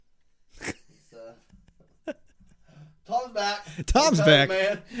Tom's back. Tom's back.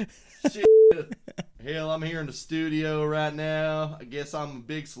 Man. Shit. Hell, I'm here in the studio right now. I guess I'm a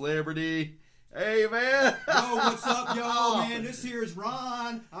big celebrity. Hey, man. Yo, what's up, y'all, man? This here is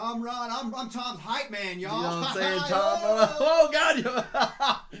Ron. I'm Ron. I'm Tom's hype man, y'all. You know what I'm saying, Tom? Oh,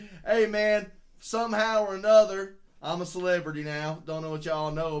 God. Hey, man. Somehow or another, I'm a celebrity now. Don't know what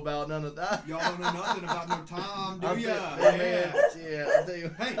y'all know about none of that. Y'all don't know nothing about no Tom, do ya? Hey, man. Yeah, I'll tell you.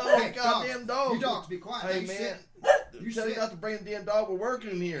 Hey, oh, hey, goddamn dog. You dogs, be quiet. Hey, You man. sit. You Tell you sit. not to bring the damn dog. We're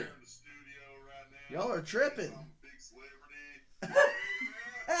working here. Y'all are tripping. That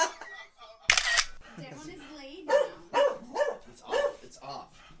one is laid down. It's off. It's off.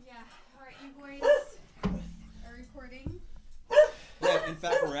 Yeah. All right, you boys are recording. Yeah, in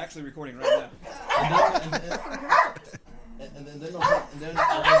fact, we're actually recording right now. And then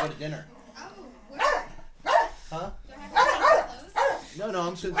I'll go to dinner. Oh, where? Huh? Do I have to change clothes? No,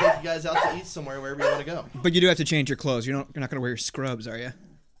 I'm just gonna take you guys out to eat somewhere wherever you want to go. But you do have to change your clothes. You're not gonna wear your scrubs, are you?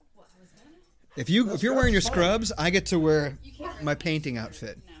 What was that? If you're wearing your fine. scrubs, scrubs, I get to wear You can't my painting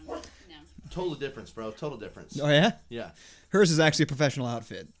outfit. No. Total difference, bro. Total difference. Oh yeah? Yeah. Hers is actually a professional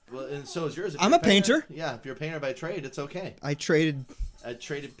outfit. Well, and so is yours. If I'm you're a painter. Yeah, if you're a painter by trade, it's okay. I traded. I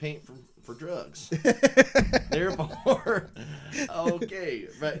traded paint for drugs. Therefore, okay.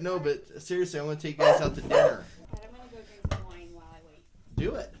 Right? No, but seriously, I want to take you guys out to dinner. I'm gonna go drink some wine while I wait.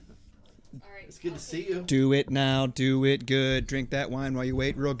 Do it. All right. It's good to see you. Do it now. Do it good. Drink that wine while you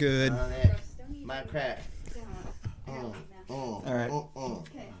wait. Real good. On it. Gross, don't eat My it. crack. Down. All right.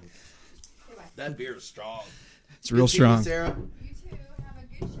 Okay. Goodbye. That beer is strong. It's real Good seeing you, strong. Sarah. You two have a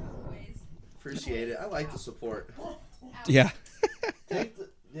good show, boys. Appreciate it. I like the support. Yeah.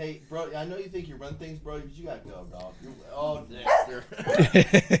 Hey, bro, I know you think you run things, bro, but you gotta go, dog. Oh, Dexter.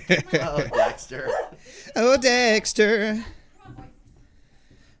 Oh, Dexter. Oh, Dexter.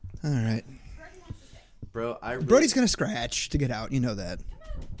 All right. Bro, I really, Brody's gonna scratch to get out. You know that.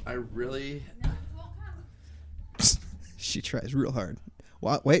 I really, No, you won't come. She tries real hard.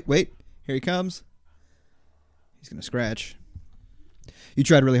 Wait. Here he comes. He's gonna scratch. You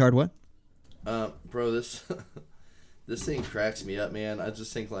tried really hard. What? bro, this this thing cracks me up, man. I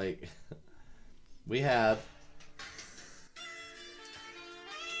just think like we have.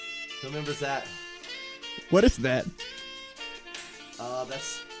 Who remembers that? What is that?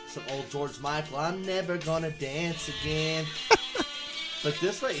 That's some old George Michael. I'm never gonna dance again. But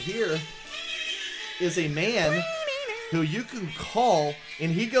this right here is a man who you can call,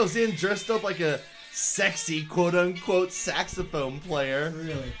 and he goes in dressed up like a sexy quote-unquote saxophone player.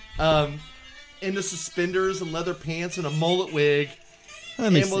 Really? In the suspenders and leather pants and a mullet wig.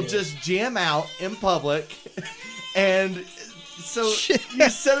 Let me And will see. just jam out in public. And so Shit. you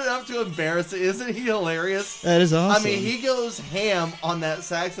set it up to embarrass it. Isn't he hilarious? That is awesome. I mean, he goes ham on that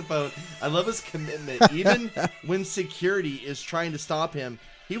saxophone. I love his commitment. Even when security is trying to stop him,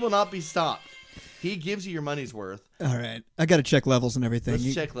 he will not be stopped. He gives you your money's worth. All right. I got to check levels and everything.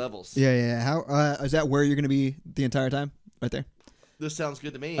 Let's check levels. Yeah. How is that where you're going to be the entire time? Right there? This sounds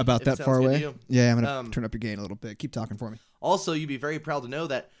good to me. About If it that sounds far good to away? you. Yeah, I'm going to turn up your gain a little bit. Keep talking for me. Also, you'd be very proud to know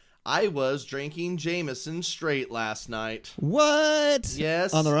that I was drinking Jameson straight last night. What?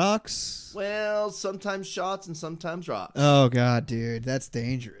 Yes. On the rocks? Well, sometimes shots and sometimes drops. Oh, God, dude. That's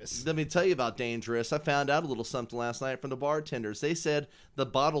dangerous. Let me tell you about dangerous. I found out a little something last night from the bartenders. They said the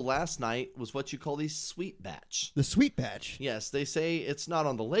bottle last night was what you call the sweet batch. The sweet batch. Yes, they say it's not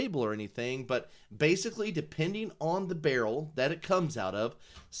on the label or anything, but basically depending on the barrel that it comes out of,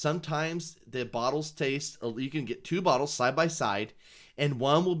 sometimes the bottles taste, you can get two bottles side by side, and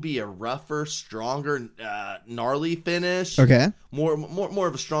one will be a rougher, stronger, gnarly finish. Okay. More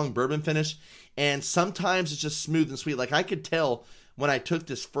of a strong bourbon finish. And sometimes it's just smooth and sweet. Like I could tell when I took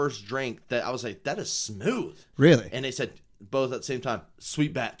this first drink that I was like, that is smooth. Really? And they said both at the same time,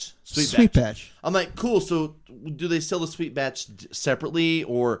 sweet batch. Sweet batch. I'm like, cool. So do they sell the sweet batch separately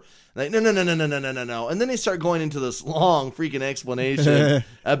or like, no. And then they start going into this long freaking explanation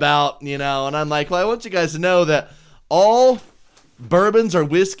about, and I'm like, well, I want you guys to know that all bourbons are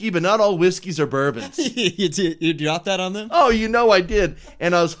whiskey, but not all whiskeys are bourbons. You dropped that on them? Oh, I did.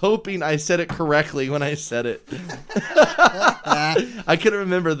 And I was hoping I said it correctly when I said it. I couldn't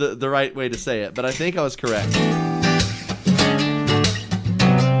remember the right way to say it, but I think I was correct.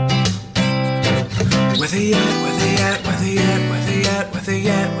 Where they at, where they at, where they at, where they at, where they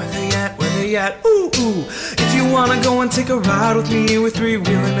at, where they at, where they at, ooh, ooh. If you wanna go and take a ride with me, we're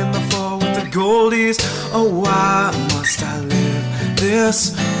three-wheeling in the fall with the goldies. Oh, why must I live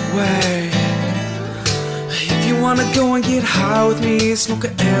this way? If you wanna go and get high with me, smoke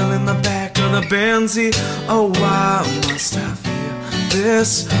a L in the back of the Benzie. Oh, why must I feel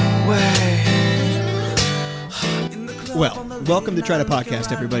this way? Well, welcome to Try to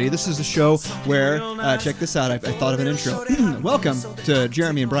Podcast, everybody. This is a show where, check this out, I thought of an intro. Welcome to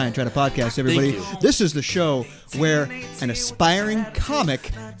Jeremy and Brian Try to Podcast, everybody. Thank you. This is the show where an aspiring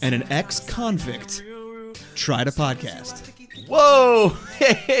comic and an ex-convict try to podcast. Whoa!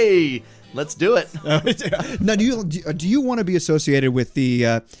 Hey! Let's do it. Now, do you want to be associated with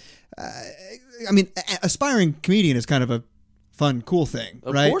the, aspiring comedian is kind of a fun, cool thing,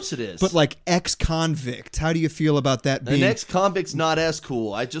 Of right? course it is. But like ex-convict, how do you feel about that being? An ex-convict's not as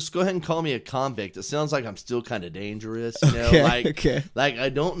cool. I just go ahead and call me a convict. It sounds like I'm still kind of dangerous, you know? Okay. Like I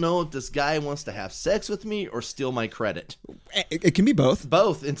don't know if this guy wants to have sex with me or steal my credit. It can be both.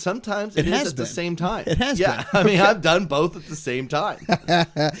 Both, and sometimes it has is at the been. same time. It has yeah, been. I mean, I've done both at the same time.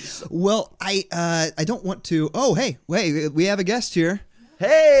 Well, I don't want to. Oh, hey, wait, we have a guest here.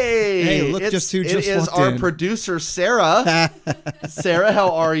 Hey! Look, it just is walked our in. producer, Sarah. Sarah,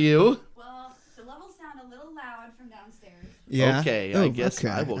 how are you? Well, the levels sound a little loud from downstairs. Yeah. Okay, Oh, I guess okay,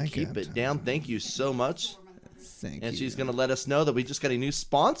 I will I keep got it down. Thank you so much. Thank And you. she's going to let us know that we just got a new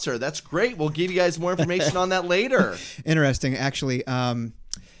sponsor. That's great. We'll give you guys more information on that later. Interesting, actually. It's I'm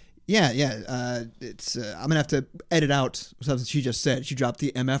gonna have to edit out something she just said. She dropped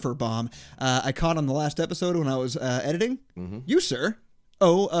the MFer bomb. I caught on the last episode when I was editing. Mm-hmm. You, sir,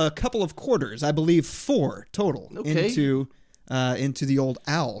 owe a couple of quarters, I believe 4 total, Okay. into the old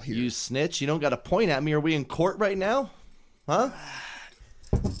owl here. You snitch. You don't got to point at me. Are we in court right now? Huh?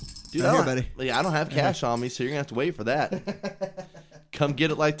 Dude, Right here, buddy. Yeah, I don't have cash on me, so you're going to have to wait for that. Come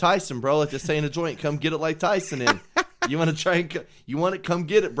get it like Tyson, bro. Like they say in a joint. Come get it like Tyson. And you want to try and you want it? Come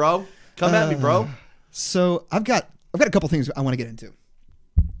get it, bro. Come at me, bro. So I've got a couple things I want to get into.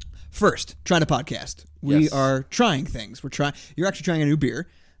 First, trying to podcast. We Yes. are trying things. You're actually trying a new beer.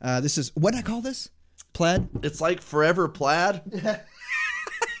 This is, what did I call this? Plaid? It's like Forever Plaid.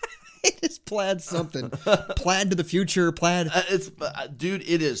 It is plaid something. Plaid to the future. Plaid. Dude,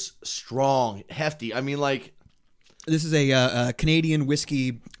 it is strong, hefty. I mean, like, This is a Canadian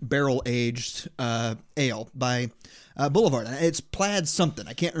whiskey barrel aged ale by Boulevard. It's plaid something.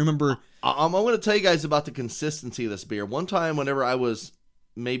 I can't remember. I'm going to tell you guys about the consistency of this beer. One time, whenever I was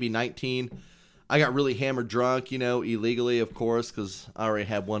maybe 19, I got really hammered drunk, illegally, of course, because I already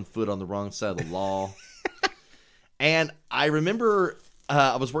had one foot on the wrong side of the law. And I remember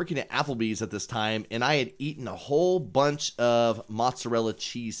I was working at Applebee's at this time, and I had eaten a whole bunch of mozzarella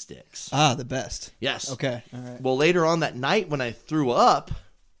cheese sticks. Ah, the best. Yes. Okay. All right. Well, later on that night when I threw up,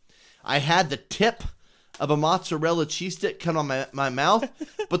 I had the tip of a mozzarella cheese stick come on my mouth,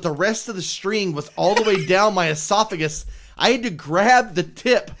 but the rest of the string was all the way down my esophagus. I had to grab the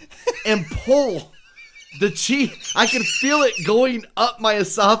tip and pull the cheese. I could feel it going up my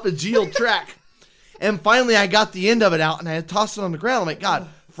esophageal tract. And finally, I got the end of it out, and I had tossed it on the ground. I'm like, God,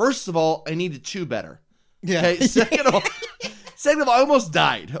 first of all, I need to chew better. Yeah. Okay. Second of all, I almost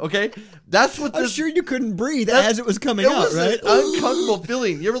died. Okay. That's what I'm this. sure you couldn't breathe as it was coming It out, was right? an uncomfortable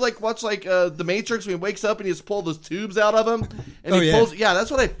feeling. You ever watch The Matrix when he wakes up and he just pulls those tubes out of him? And he yeah. pulls. Yeah, that's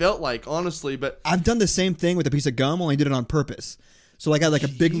what I felt like, honestly. But I've done the same thing with a piece of gum, only I did it on purpose. So I got like a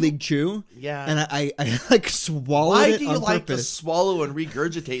big league chew. Yeah. And I like swallowed why it do you on like to purpose. swallow and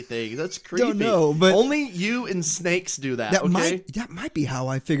regurgitate things? That's creepy. Don't know, but- only you and snakes do that. That okay. might be how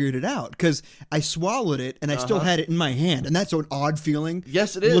I figured it out, because I swallowed it and I still had it in my hand, and that's an odd feeling.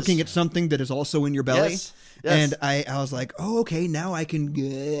 Yes, it is. Looking at something that is also in your belly. Yes, yes. And I was like, oh, okay, now I can.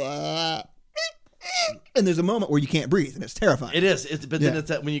 And there's a moment where you can't breathe, and it's terrifying. It is. But then Yeah. it's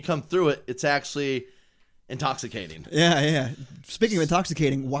that when you come through it, it's actually intoxicating. Yeah. Speaking of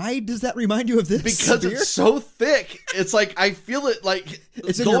intoxicating, why does that remind you of this? Because beer? it's so thick. It's like I feel it like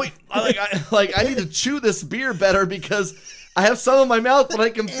It's in going. I need to chew this beer better because I have some in my mouth, but I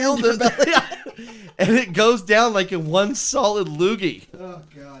can feel your and it goes down like in one solid loogie. Oh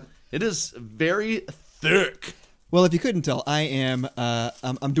God. It is very thick. Well, if you couldn't tell, I am.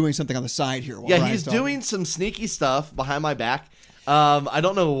 I'm doing something on the side here. While Yeah, Brian's he's talking. doing some sneaky stuff behind my back. I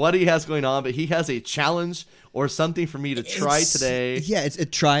don't know what he has going on, but he has a challenge or something for me to try It's- today. Yeah, it's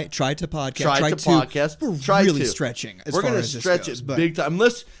try to podcast. Try to podcast. We're Try really to. stretching. As We're far gonna as this stretch goes, it but big time,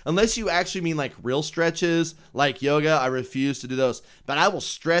 unless you actually mean like real stretches, like yoga. I refuse to do those, but I will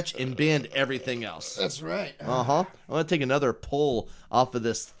stretch and bend everything else. That's right. I'm gonna take another pull off of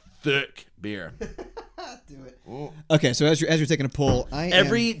this thick beer. Do it. Okay, so as you're taking a pull,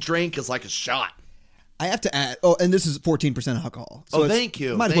 Every drink is like a shot. I have to add. Oh, and this is 14% alcohol. So Oh, it's- thank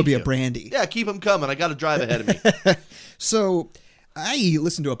you. Might as well Thank be you. a brandy. Yeah, keep them coming. I got to drive ahead of me. So I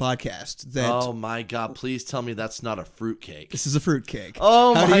listened to a podcast that Oh my God! Please tell me that's not a fruitcake. this is a fruitcake.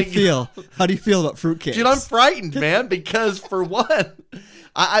 Oh How do my you feel? How do you feel about fruitcakes? Dude, I'm frightened, man, because for one,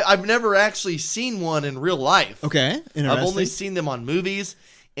 I've never actually seen one in real life. Okay, interesting. I've only seen them on movies,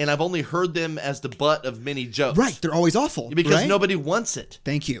 and I've only heard them as the butt of many jokes. Right, they're always awful. Because right? nobody wants it.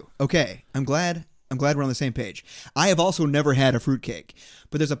 Thank you. Okay, I'm glad we're on the same page. I have also never had a fruitcake,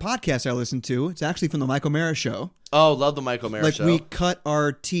 but there's a podcast I listen to. It's actually from the Michael Mara Show. Oh, love the Michael Mara Like show. we cut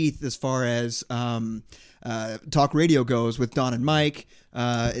our teeth as far as talk radio goes with Don and Mike.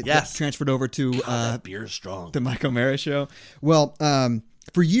 It Yes. transferred over to that beer is strong. the Michael Mara Show. Well,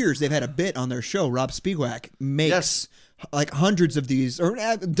 for years they've had a bit on their show. Rob Spiewak makes Yes. like hundreds of these or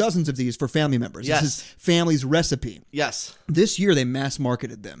dozens of these for family members. Yes. This is family's recipe. Yes. This year they mass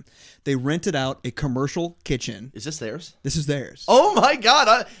marketed them. They rented out a commercial kitchen. Is this theirs? This is theirs. Oh my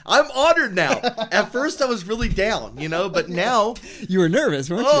God, I'm honored now. At first I was really down, but now, You were nervous,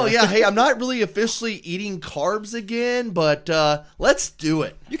 weren't oh you? yeah, hey, I'm not really officially eating carbs again, but let's do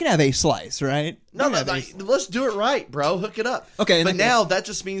it. You can have a slice, right? No, You can have a- let's do it right, bro. Hook it up. Okay, and but then- now that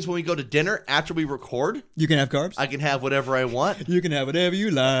just means when we go to dinner after we record, you can have carbs. I can have whatever I want. You can have whatever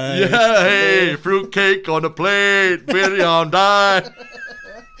you like. Yeah, hey, fruitcake on the plate, video on die.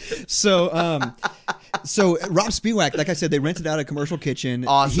 So Rob Spiewak, like I said, they rented out a commercial kitchen.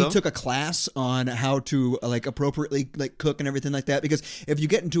 Awesome. He took a class on how to appropriately cook and everything like that. Because if you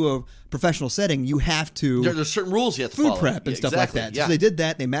get into a professional setting, you have to There's certain rules you have to food follow. prep and Yeah, stuff exactly, like that. Yeah. So they did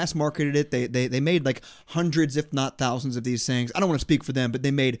that. They mass marketed it. They made like hundreds, if not thousands, of these things. I don't want to speak for them, but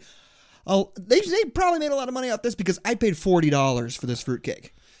they made. Oh, they probably made a lot of money off this because I paid $40 for this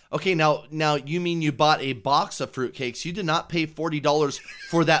fruitcake. Okay, now you mean you bought a box of fruitcakes? You did not pay $40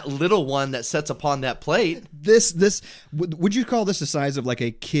 for that little one that sits upon that plate, This would you call this the size of like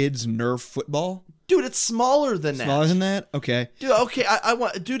a kid's Nerf football? dude. It's smaller than that. Smaller than that? Okay. Dude, okay, I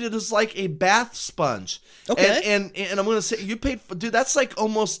want, dude. It is like a bath sponge. Okay. and I'm gonna say you paid, dude. That's like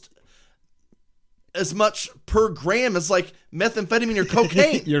almost as much per gram as like methamphetamine or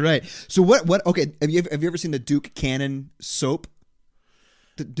cocaine. You're right. So what? Okay, have you ever seen the Duke Cannon soap?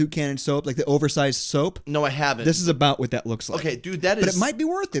 The Duke Cannon soap, like the oversized soap. No, I haven't. This is about what that looks like. okay, dude. That is. but it might be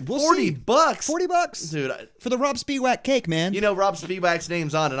worth it. We'll $40. see. $40, dude. for the Rob Spiewak cake, man. Rob Spiewak's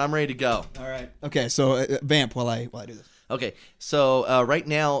name's on it. I'm ready to go. All right. Okay, so vamp while I do this. Okay, so right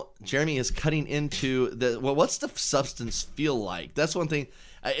now Jeremy is cutting into the. Well, what's the substance feel like? That's one thing.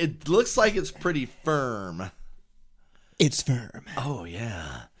 It looks like it's pretty firm. It's firm. Oh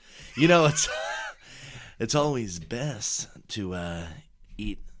yeah, it's it's always best to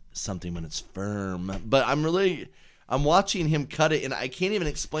eat something when it's firm. But I'm watching him cut it, and I can't even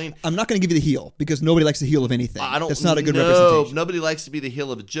explain. I'm not going to give you the heel because nobody likes the heel of anything. I don't. That's not a good no, representation. Nobody likes to be the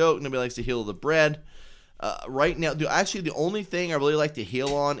heel of a joke. Nobody likes the heel of the bread. Right now, dude, actually, the only thing I really like to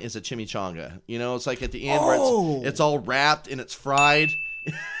heel on is a chimichanga. It's like at the end Oh. where it's all wrapped and it's fried.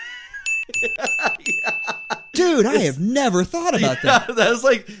 Dude, I have never thought about that. That's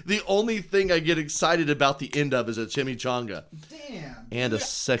like the only thing I get excited about the end of is a chimichanga Damn. and a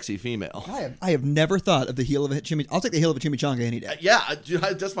sexy female. I have never thought of the heel of a chimichanga. I'll take the heel of a chimichanga any day. Yeah, dude,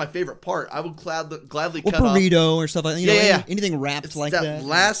 that's my favorite part. I would gladly Or cut off. burrito or stuff like that. Yeah. Anything wrapped It's like that that.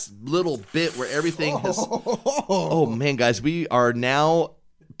 last little bit where everything has. Oh man, guys, we are now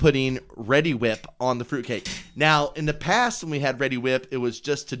putting Ready Whip on the fruitcake. Now, in the past, when we had Ready Whip, it was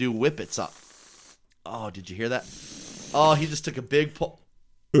just to do whippets up. Oh, did you hear that? Oh, he just took a big pull.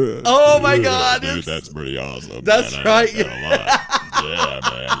 Oh my God, Dude, it's- that's pretty awesome. That's man. right. I ain't gonna lie. Yeah,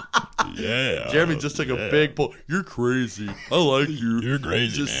 man. Yeah. Jeremy just took a big pull. You're crazy. I like you. You're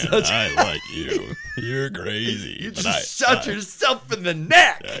crazy, Just man. such- I like you. You're crazy. You but just shot yourself in the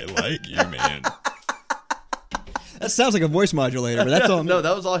neck. I like you, man. That sounds like a voice modulator, but that's all. No,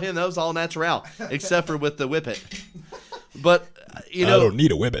 that was all him. That was all natural, except for with the whippet. But I don't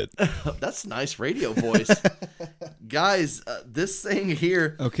need a whippet. that's nice radio voice, guys. This thing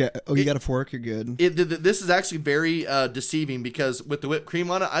here, Okay. Oh, you got a fork. You're good. this is actually very deceiving because with the whipped cream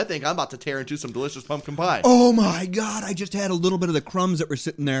on it, I think I'm about to tear into some delicious pumpkin pie. Oh my God! I just had a little bit of the crumbs that were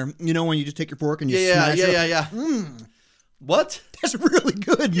sitting there. You know when you just take your fork and you smash it. yeah. What? That's really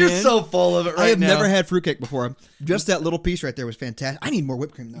good, You're man. so full of it right I have now. never had fruitcake before. Just that little piece right there was fantastic. I need more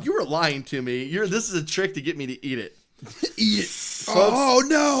whipped cream though. You were lying to me. This is a trick to get me to eat it. Eat it. Oh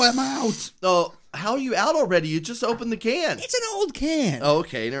no, I'm out. Oh, how are you out already? You just opened the can. It's an old can. Oh,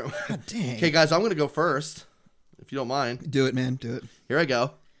 okay. God dang. Okay, guys, I'm gonna go first, if you don't mind. Do it, man. Do it. Here I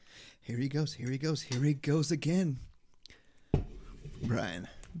go. Here he goes. Here he goes. Here he goes again. Brian,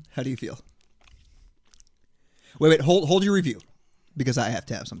 how do you feel? Wait. Hold your review, because I have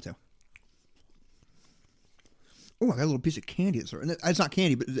to have some too. Oh, I got a little piece of candy. It's not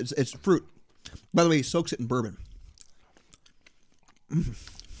candy, but it's fruit. By the way, he soaks it in bourbon.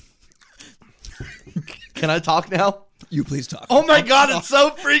 Can I talk now? You please talk. Oh my God, it's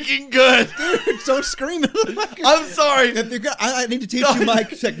so freaking good. Don't scream. I'm sorry. If you're gonna, I need to teach you my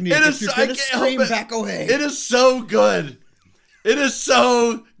technique. It If is, you're I going to can't help scream, it. back away. It is so good. It is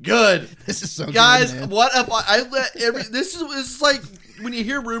so good. This is so Guys, good, man. what if I let this is like when you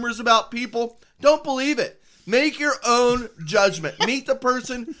hear rumors about people, don't believe it. Make your own judgment. Meet the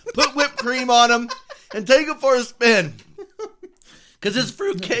person, put whipped cream on them, and take it for a spin. Because this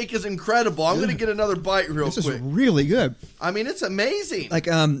fruitcake is incredible. I'm going to get another bite real This quick. is really good. I mean, it's amazing. Like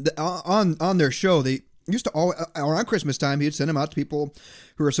on their show, they used to all around Christmas time, he'd send them out to people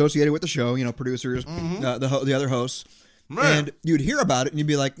who were associated with the show, producers, the other hosts. Man. And you'd hear about it and you'd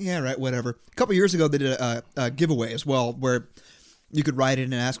be like, yeah, right, whatever. A couple years ago, they did a giveaway as well where you could write in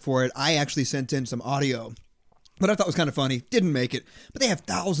and ask for it. I actually sent in some audio, but I thought it was kind of funny. Didn't make it. But they have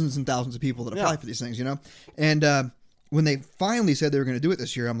thousands and thousands of people that apply for these things, And when they finally said they were going to do it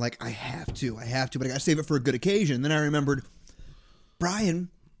this year, I'm like, I have to, but I got to save it for a good occasion. Then I remembered Brian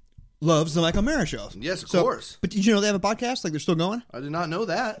loves the Michael Mara show. Yes, of course. But did you know they have a podcast? Like they're still going? I did not know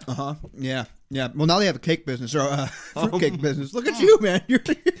that. Yeah. Well, now they have a cake business or a fruitcake business. Look at you, man. You're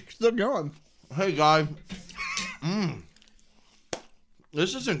still going. Hey, guys.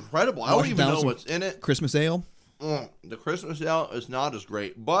 This is incredible. I don't even know what's in it. Christmas ale. The Christmas ale is not as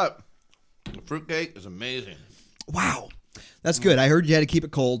great, but the fruitcake is amazing. Wow. That's good. I heard you had to keep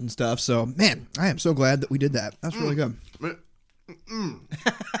it cold and stuff. So, man, I am so glad that we did that. That's really good.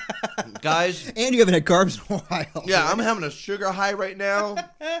 Guys. And you haven't had carbs in a while. Yeah, I'm having a sugar high right now.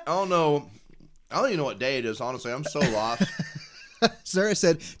 I don't know. I don't even know what day it is, honestly. I'm so lost. Sarah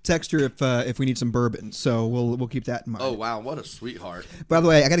said text her if we need some bourbon. So we'll keep that in mind. Oh, wow. What a sweetheart. By the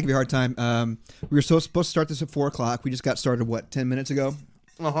way, I got to give you a hard time. We were supposed to start this at 4 o'clock. We just got started, 10 minutes ago?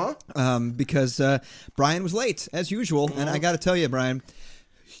 Because Brian was late, as usual. And I got to tell you, Brian,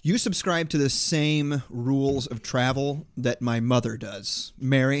 you subscribe to the same rules of travel that my mother does.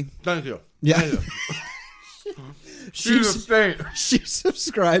 Mary? Thank you. Yeah. Thank you. She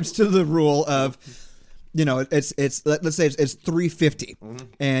subscribes to the rule of, it's let's say it's 3:50,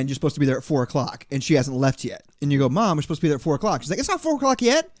 and you're supposed to be there at 4 o'clock, and she hasn't left yet. And you go, Mom, we're supposed to be there at 4 o'clock. She's like, it's not 4 o'clock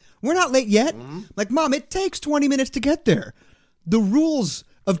yet. We're not late yet. Like, Mom, it takes 20 minutes to get there. The rules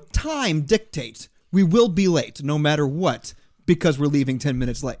of time dictate we will be late no matter what because we're leaving 10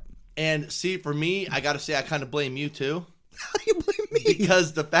 minutes late. And see, for me, I got to say, I kind of blame you too. How do you blame me?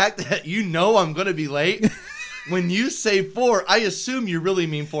 Because the fact that I'm going to be late, when you say 4, I assume you really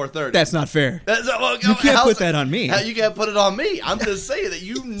mean 4:30. That's not fair. Well, You can't put that on me. You can't put it on me. I'm just saying that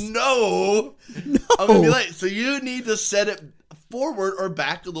I'm going to be late. So you need to set it forward or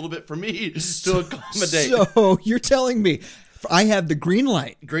back a little bit for me to accommodate. So you're telling me I have the green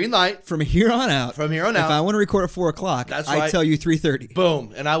light. Green light. From here on out. From here on If out. I want to record at 4 o'clock, That's I right. tell you 3:30.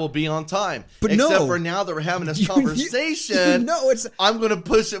 Boom. And I will be on time. But Except no. for now that we're having this You- conversation, it's. I'm going to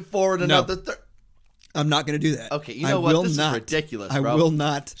push it forward another I'm not going to do that. Okay, you know what? This is ridiculous, bro. I will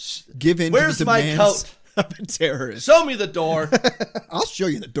not give in Where's to the my demands coat? of a terrorist. Show me the door. I'll show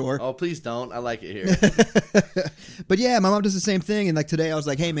you the door. Oh, please don't. I like it here. But yeah, my mom does the same thing. And like today, I was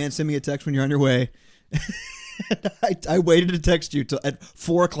like, hey, man, send me a text when you're on your way. I waited to text you till at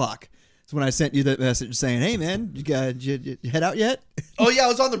 4 o'clock. That's when I sent you the message saying, hey, man, you head out yet? Oh, yeah, I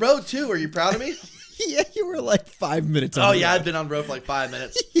was on the road, too. Are you proud of me? Yeah, you were like 5 minutes on Oh, the yeah, road. I've been on the road for like 5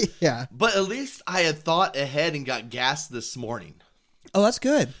 minutes. Yeah. But at least I had thought ahead and got gas this morning. Oh, that's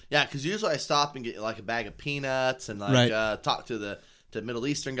good. Yeah, because usually I stop and get like a bag of peanuts and like Right. talk to the Middle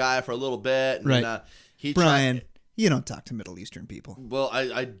Eastern guy for a little bit. And Right. then, Brian, you don't talk to Middle Eastern people. Well,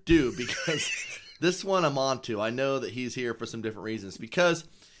 I do because this one I'm on to. I know that he's here for some different reasons because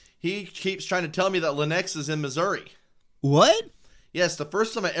he keeps trying to tell me that Lenex is in Missouri. What? Yes, the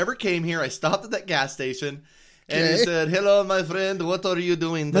first time I ever came here, I stopped at that gas station and he Okay. said, "Hello, my friend. What are you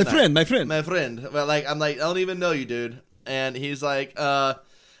doing My tonight?" friend. My friend. Well, I'm like, I don't even know you, dude. And he's like, I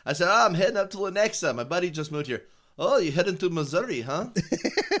said, I'm heading up to Lenexa. My buddy just moved here. Oh, you heading to Missouri, huh?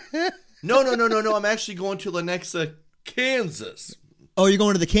 No. I'm actually going to Lenexa, Kansas. Oh, you're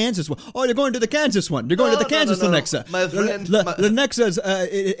going to the Kansas one. Oh, you're going to the Kansas one. You're going to the Kansas no. Lenexa. My friend- Lenexa's,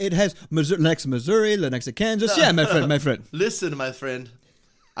 it has Lenexa, Missouri, Lenexa, Kansas. Yeah, my friend. Listen, my friend.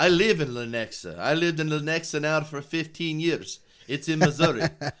 I live in Lenexa. I lived in Lenexa now for 15 years. It's in Missouri.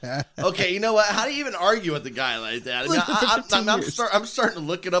 Okay, you know what? How do you even argue with a guy like that? I mean, I'm starting to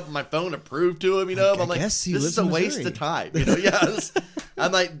look it up on my phone to prove to him, but I'm like, guess he this lives is a in waste Missouri. of time.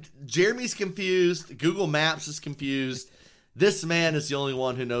 I'm like, Jeremy's confused. Google Maps is confused. This man is the only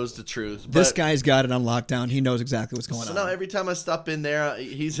one who knows the truth. This But- guy's got it on lockdown. He knows exactly what's going So on. now every time I stop in there,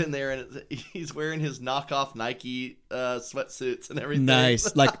 he's in there and he's wearing his knockoff Nike sweatsuits and everything.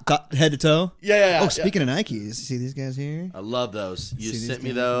 Nice. Like head to toe? Yeah. Oh, speaking of Nikes, see these guys here? I love those. You See these sent me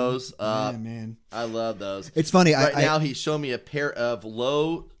guys? those. Yeah, man. I love those. It's funny. Right I now, he's showing me a pair of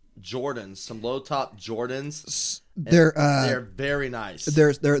low Jordans, some low top Jordans. they're They're very nice.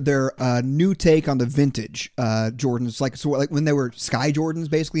 they're new take on the vintage Jordans, like when they were Sky Jordans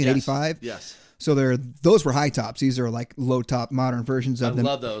basically in Yes. '85. Yes. So those were high tops. These are like low top modern versions I of them.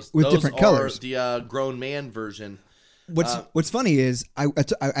 love those. with those different are colors. The grown man version. What's funny is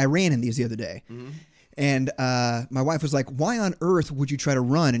I ran in these the other day, Mm-hmm. and my wife was like, "Why on earth would you try to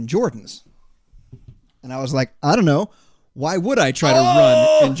run in Jordans?" And I was like, "I don't know. Why would I try to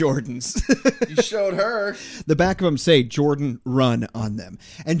run in Jordans?" You showed her. The back of them say Jordan Run on them.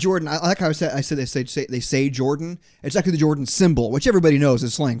 And Jordan, I like how I said they say Jordan. It's actually the Jordan symbol, which everybody knows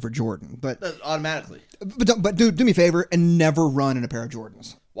is slang for Jordan. But Automatically. do me a favor and never run in a pair of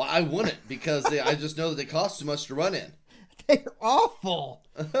Jordans. Well, I wouldn't because I just know that they cost too much to run in. They're awful.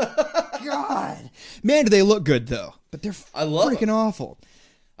 God, man, do they look good though? But they're I love freaking awful.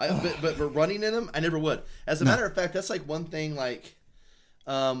 But running in them, I never would. As a matter of fact, that's like one thing. Like,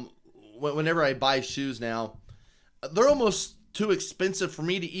 whenever I buy shoes now, they're almost too expensive for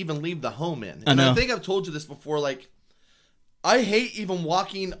me to even leave the home in. And know. I think I've told you this before. Like, I hate even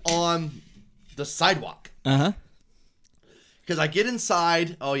walking on the sidewalk Uh-huh. because I get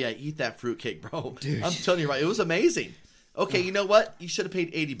inside. Oh yeah, eat that fruitcake, bro. Dude. I'm telling you, right? It was amazing. Okay, you know what? You should have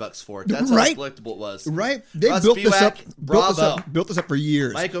paid $80 for it. That's Right. how collectible it was. Right? They Russ built this up. Spivak, bravo. Built this up for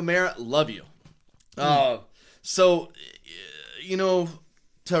years. Mike O'Mara, love you. So, you know,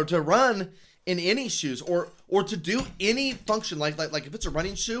 to run in any shoes or to do any function like if it's a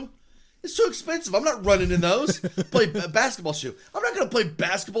running shoe, it's too expensive. I'm not running in those. Play a basketball shoe. I'm not going to play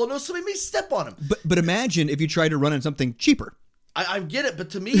basketball in those. Somebody may step on them. But imagine if you tried to run in something cheaper. I get it, but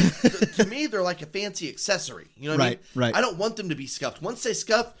to me, they're like a fancy accessory. You know what I mean? Right. I don't want them to be scuffed. Once they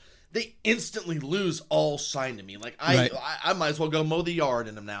scuff, they instantly lose all shine to me. Like I might as well go mow the yard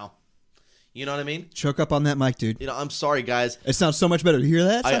in them now. You know what I mean? Choke up on that mic, dude. You know, I'm sorry, guys. It sounds so much better. You hear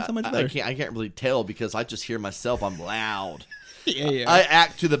that? It sounds so much better. I can't really tell because I just hear myself. I'm loud. Yeah. I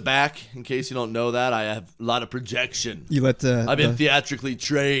act to the back. In case you don't know that, I have a lot of projection. You let I've been theatrically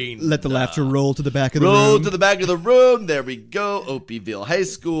trained. let the laughter roll to the back of the Roll room. to the back of the room. There we go. Opeyville High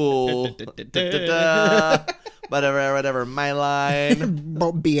School. Whatever. My line.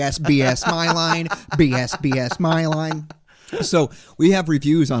 BS, my line. BS, my line. So we have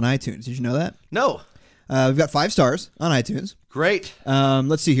reviews on iTunes. Did you know that? No. We've got 5 stars on iTunes. Great.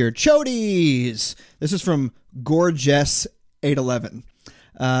 Let's see here. Chodies. This is from Gorgeous811.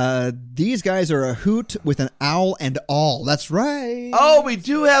 These guys are a hoot with an owl and all. That's right. Oh, we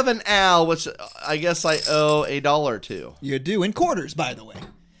do have an owl, which I guess I owe $1 to. You do in quarters, by the way.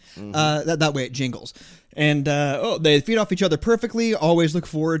 That way it jingles. And they feed off each other perfectly. Always look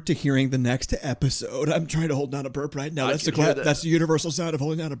forward to hearing the next episode. I'm trying to hold down a burp right now. That's can hear that. that's the universal sound of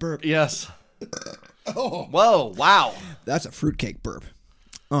holding down a burp. Yes. Oh. Whoa, wow. That's a fruitcake burp.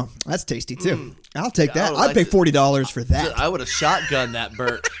 Oh, that's tasty too. I'll take that. I would I'd like pay to- $40 for that. I would have shotgunned that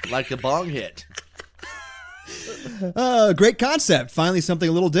burp like a bong hit. Great concept. Finally, something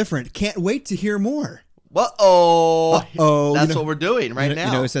a little different. Can't wait to hear more. Uh-oh. Uh-oh. That's You know- what we're doing right now.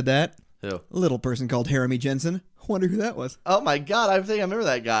 You know who said that? Who? A little person called Jeremy Jensen. I wonder who that was. Oh, my God. I think I remember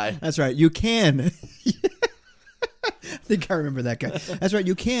that guy. That's right. You can. I think I remember that guy. That's right.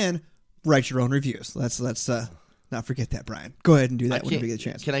 You can write your own reviews. Let's not forget that, Brian. Go ahead and do that whenever you get a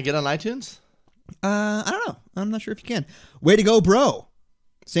chance. Can I get on iTunes? I don't know. I'm not sure if you can. Way to go, bro.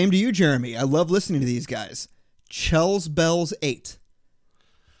 Same to you, Jeremy. I love listening to these guys. Chels Bells 8.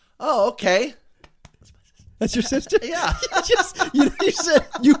 Oh, okay. That's your sister? Yeah.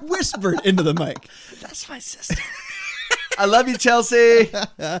 You whispered into the mic. That's my sister. I love you, Chelsea.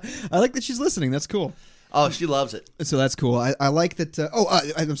 I like that she's listening. That's cool. Oh, she loves it. So that's cool. I like that.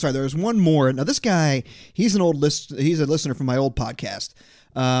 I'm sorry. There was one more. Now this guy, he's an old he's a listener from my old podcast.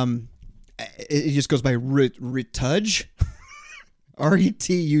 It just goes by Retudge.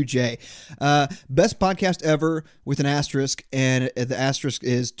 Retuj. Best podcast ever with an asterisk, and the asterisk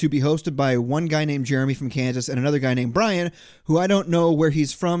is to be hosted by one guy named Jeremy from Kansas and another guy named Brian, who I don't know where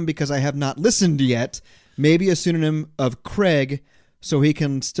he's from because I have not listened yet. Maybe a pseudonym of Craig, so he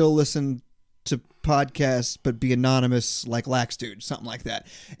can still listen to podcasts but be anonymous like Lax Dude, something like that.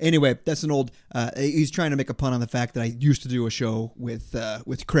 Anyway, that's an old. He's trying to make a pun on the fact that I used to do a show with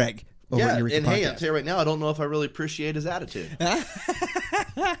Craig. Over Yeah, at Eureka and hey, Podcast. I'll tell you right now, I don't know if I really appreciate his attitude.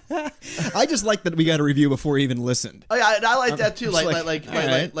 I just like that we got a review before he even listened. Oh, yeah, I like that too.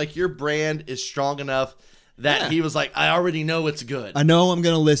 Just Like your brand is strong enough that he was like, I already know it's good. I know I'm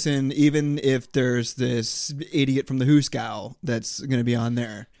going to listen, even if there's this idiot from the Hooskow that's going to be on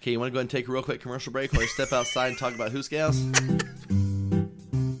there. Okay, you want to go ahead and take a real quick commercial break while I step outside and talk about Hooskows?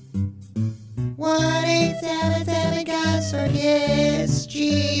 1-877 Guns for Kids.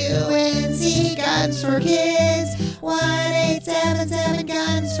 GUNZ Guns for Kids. 1-877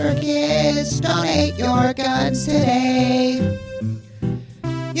 Guns for Kids. Donate your guns today.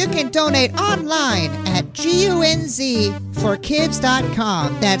 You can donate online at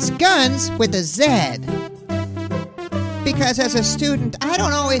GUNZforkids.com. That's guns with a Z. Because as a student, I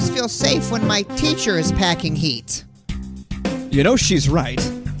don't always feel safe when my teacher is packing heat. You know she's right.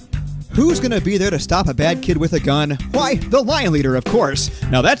 Who's going to be there to stop a bad kid with a gun? Why, the Lion Leader, of course.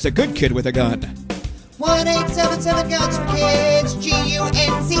 Now that's a good kid with a gun. 1-877 Guns for Kids.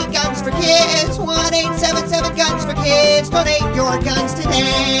 GUNZ Guns for Kids. 1-877 Guns for Kids. Donate your guns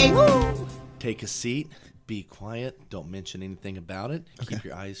today. Woo! Take a seat. Be quiet. Don't mention anything about it. Keep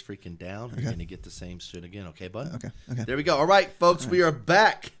your eyes freaking down. You're going to get the same shit again. Okay, bud? Okay. There we go. All right, folks. We are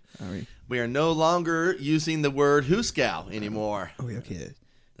back. All right. We are no longer using the word Hooskow anymore. Are we okay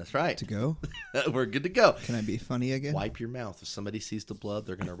That's right. to go? We're good to go. Can I be funny again? Wipe your mouth. If somebody sees the blood,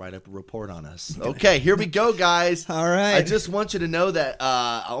 they're going to write up a report on us. Okay, here we go, guys. All right. I just want you to know that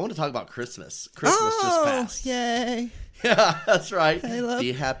I want to talk about Christmas. Christmas just passed. Yay. Yeah, that's right. I love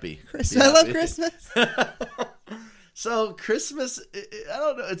Be happy. Christmas. Be I love happy. Christmas. So Christmas, I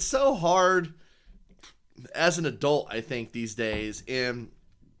don't know. It's so hard as an adult, I think, these days. And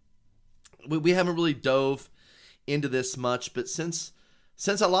we haven't really dove into this much. But since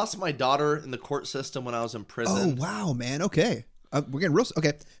I lost my daughter in the court system when I was in prison. Oh, wow, man. Okay. We're getting real.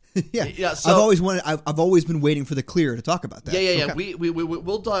 Okay. Yeah. Yeah, so- I've always been waiting for the clear to talk about that. Yeah. Okay.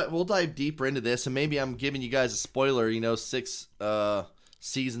 We'll dive deeper into this, and maybe I'm giving you guys a spoiler. 6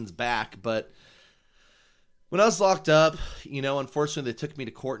 seasons back, but when I was locked up, unfortunately they took me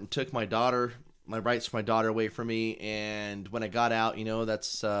to court and took my rights for my daughter away from me. And when I got out,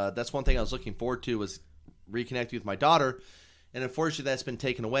 that's one thing I was looking forward to was reconnecting with my daughter, and unfortunately that's been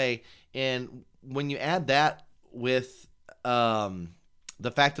taken away. And when you add that with the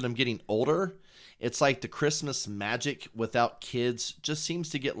fact that I'm getting older, it's like the Christmas magic without kids just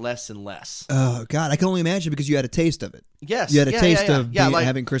seems to get less and less. Oh, God. I can only imagine because you had a taste of it. Yes. You had a taste yeah. of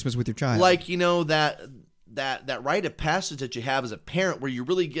having Christmas with your child. Like, that rite of passage that you have as a parent where you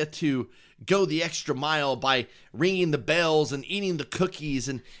really get to go the extra mile by ringing the bells and eating the cookies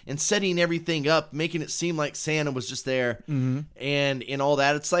and setting everything up, making it seem like Santa was just there and all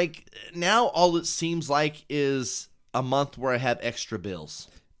that. It's like now all it seems like is a month where I have extra bills.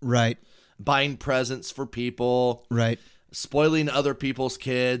 Right. Buying presents for people. Right. Spoiling other people's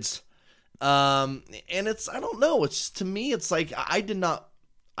kids. And it's, I don't know. It's to me, it's like I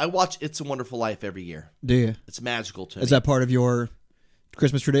watch It's a Wonderful Life every year. Do you? It's magical to me. Is that part of your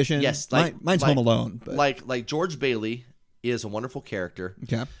Christmas tradition? Yes. Mine's Home Alone. But. Like George Bailey is a wonderful character.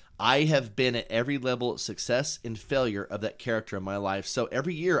 Okay. I have been at every level of success and failure of that character in my life. So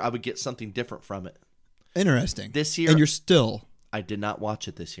every year I would get something different from it. Interesting. This year. And you're still. I did not watch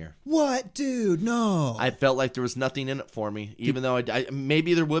it this year. What, dude? No. I felt like there was nothing in it for me, even though I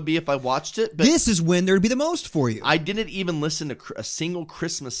maybe there would be if I watched it. But this is when there'd be the most for you. I didn't even listen to a single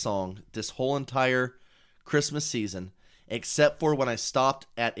Christmas song this whole entire Christmas season, except for when I stopped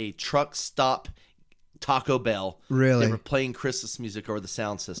at a truck stop Taco Bell. Really? They were playing Christmas music over the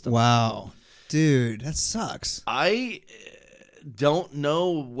sound system. Wow. Dude, that sucks. I don't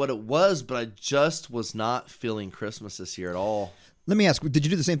know what it was, but I just was not feeling Christmas this year at all. Let me ask, did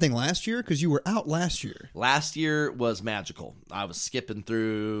you do the same thing last year? Because you were out last year. Last year was magical. I was skipping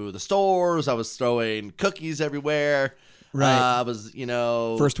through the stores. I was throwing cookies everywhere. Right. I was,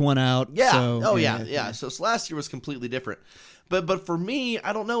 First one out. Yeah. So, yeah. So last year was completely different. But for me,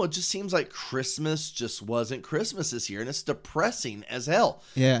 I don't know. It just seems like Christmas just wasn't Christmas this year, and it's depressing as hell.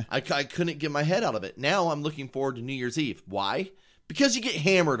 Yeah. I couldn't get my head out of it. Now I'm looking forward to New Year's Eve. Why? Because you get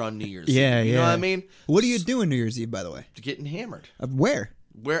hammered on New Year's Eve. You know what I mean? What are you doing New Year's Eve, by the way? Getting hammered. Where?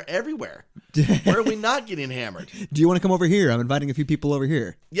 Everywhere. Where are we not getting hammered? Do you want to come over here? I'm inviting a few people over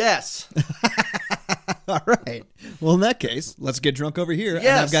here. Yes. All right. Well, in that case, let's get drunk over here. Yes.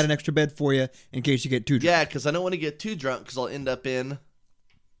 And I've got an extra bed for you in case you get too drunk. Yeah, because I don't want to get too drunk because I'll end up in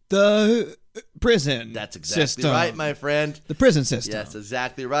the prison. That's exactly system. right, my friend. The prison system. Yes,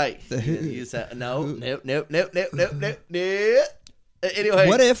 exactly right. Use that. No. Anyway.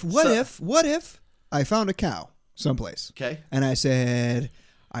 What if I found a cow someplace? Okay. And I said,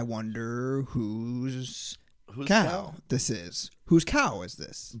 I wonder Whose cow this is. Whose cow is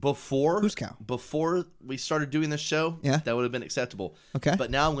this? Whose cow? Before we started doing this show, Yeah. that would have been acceptable. Okay. But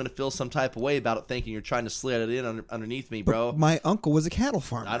now I'm going to feel some type of way about it, thinking you're trying to slide it in underneath me, bro. My uncle was a cattle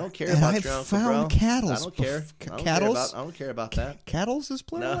farmer. I don't care and about I've your uncle, found bro. cattles. I don't care. Cattles? I don't care about that. Cattles is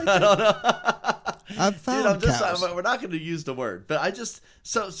plural? No, I don't know. I've found cows. We're not going to use the word, but I just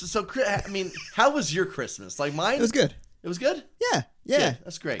so. I mean, how was your Christmas? Like mine? It was good. It was good. Yeah. Good.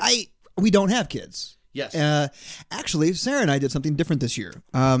 That's great. We don't have kids. Yes. Actually, Sarah and I did something different this year.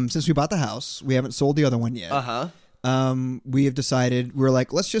 Since we bought the house, we haven't sold the other one yet. We have decided, we're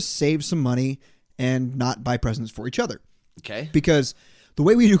like, let's just save some money and not buy presents for each other. Okay. Because the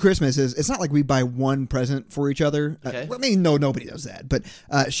way we do Christmas is, it's not like we buy one present for each other. Okay. I mean, no, nobody does that. But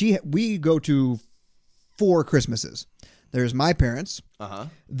we go to 4 Christmases. There's my parents.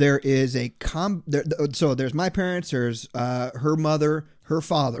 There is so there's my parents. There's her mother, her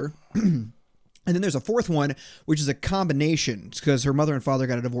father. And then there's a 4th one, which is a combination, because her mother and father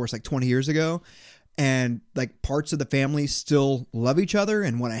got a divorce like 20 years ago. And like parts of the family still love each other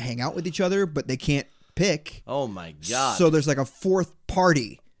and want to hang out with each other, but they can't pick. Oh my God. So there's like a 4th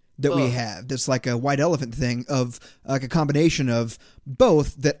party that we have. That's like a white elephant thing of like a combination of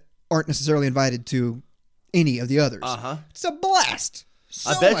both that aren't necessarily invited to any of the others. It's a blast.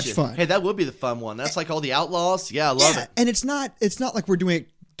 So I bet much you. fun. Hey, that would be the fun one. That's like all the outlaws. Yeah, I love it. And it's not like we're doing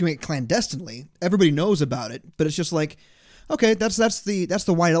it clandestinely. Everybody knows about it, but it's just like, okay, that's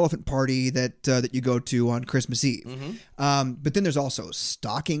the white elephant party that you go to on Christmas Eve. But then there's also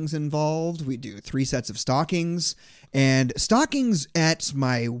stockings involved. We do 3 sets of stockings, and stockings at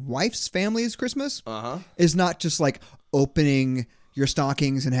my wife's family's Christmas is not just like opening your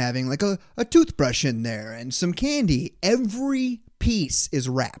stockings and having like a toothbrush in there and some candy. Every piece is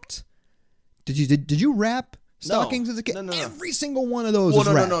wrapped. Did you wrap stockings as a kid? No. Every single one of those Well, is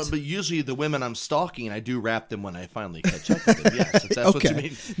no, wrapped. no. But usually the women I'm stalking, I do wrap them when I finally catch up with them. Yes, if that's what you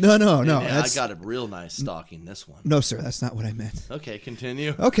mean. No. Yeah, I That's, got a real nice stocking. This one. no, sir. That's not what I meant. Okay,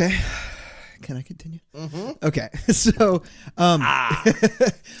 continue. Okay. Can I continue? Okay. So, so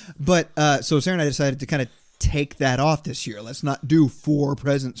Sarah and I decided to kind of take that off this year. Let's not do 4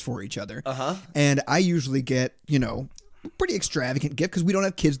 presents for each other. And I usually get, pretty extravagant gift because we don't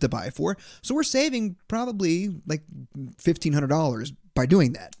have kids to buy for. So we're saving probably like $1,500 by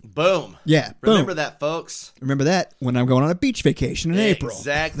doing that. Boom. Yeah. Remember boom. that, folks. Remember that when I'm going on a beach vacation in April.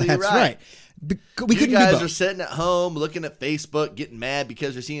 Exactly That's right. We You couldn't guys do are both. sitting at home looking at Facebook, getting mad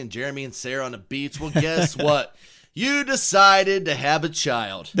because you're seeing Jeremy and Sarah on the beach. Well, guess what? You decided to have a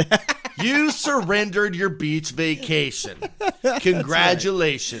child. You surrendered your beach vacation.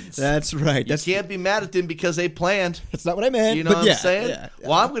 Congratulations. That's right. You can't be mad at them because they planned. That's not what I meant. You know but what yeah, I'm saying? yeah.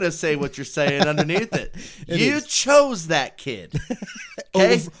 Well, I'm going to say what you're saying underneath it. You is. chose that kid.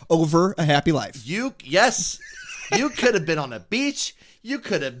 Okay? Over a happy life. Yes. You could have been on a beach. You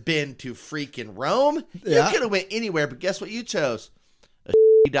could have been to freaking Rome. Yeah. You could have went anywhere, but guess what you chose? A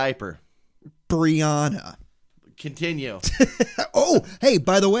diaper. Brianna. Continue. Oh, hey,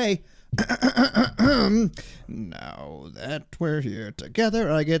 by the way, now that we're here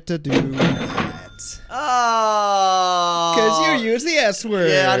together, I get to do that. Oh. Because you use the S word.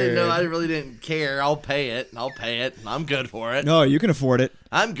 Yeah, I didn't know. I really didn't care. I'll pay it. I'm good for it. No, you can afford it.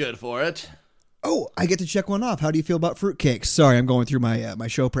 I'm good for it. Oh, I get to check one off. How do you feel about fruitcakes? Sorry, I'm going through my my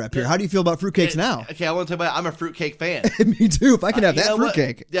show prep here. How do you feel about fruitcakes now? Okay, I want to tell you about I'm a fruitcake fan. Me too. If I can have You that know what?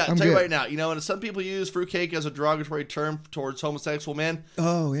 fruitcake, Yeah, I'm I'll tell you good. right now. And some people use fruitcake as a derogatory term towards homosexual men.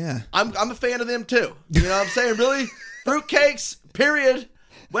 Oh, yeah. I'm a fan of them too. You know what I'm saying? Really? Fruitcakes, period.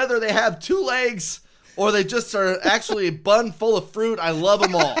 Whether they have 2 legs or they just are actually a bun full of fruit, I love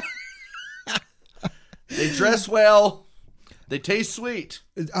them all. They dress well. They taste sweet.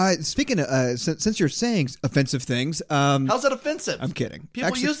 Speaking of, since you're saying offensive things, How's that offensive? I'm kidding. People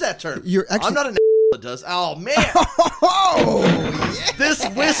Actually, use that term. you're actually- I'm not an that does. Oh, man. Oh, yeah. This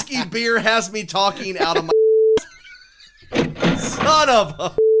whiskey beer has me talking out of my son of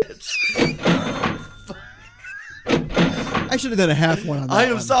a bitch. I should have done a half one on that I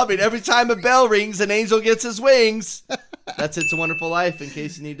am one. sobbing. Every time a bell rings, an angel gets his wings. That's It's a Wonderful Life, in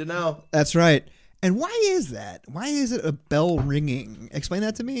case you need to know. That's right. And why is that? Why is it a bell ringing? Explain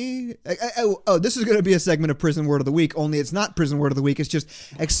that to me. This is going to be a segment of Prison Word of the Week, only it's not Prison Word of the Week. It's just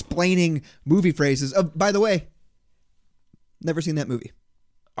explaining movie phrases. By the way, never seen that movie.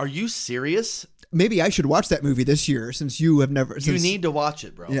 Are you serious? Maybe I should watch that movie this year since you have never. You need to watch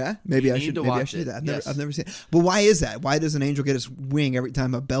it, bro. Yeah, maybe You I need should. to Maybe I watch should do it. that. Yes. I've never seen it. But why is that? Why does an angel get his wing every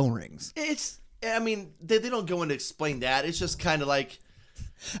time a bell rings? They don't go into explain that. It's just kind of like,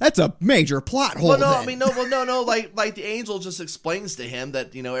 That's a major plot hole. Well, no, then. I mean, no. Like the angel just explains to him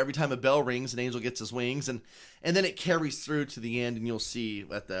that every time a bell rings, an angel gets his wings, and then it carries through to the end, and you'll see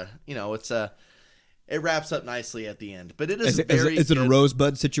at the it wraps up nicely at the end. But it is very. Is it a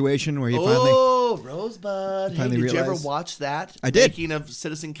Rosebud situation where he Rosebud! finally Did you ever realized? watch that? I did. Making of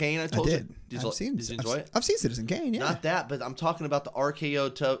Citizen Kane. I I told did. you. I've seen. Did you enjoy it? I've seen Citizen Kane. Yeah. Not that, but I'm talking about the RKO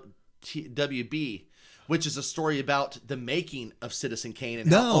WB, which is a story about the making of Citizen Kane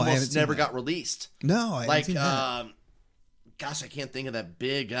and how No, I haven't almost seen never that. got released. No, I haven't Like, seen that. gosh, I can't think of that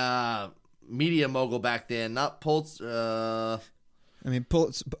big media mogul back then. Not Pulse. I mean,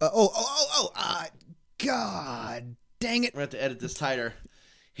 God, dang it! We're going to have to edit this tighter.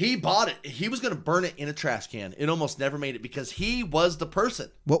 He bought it. He was going to burn it in a trash can. It almost never made it because he was the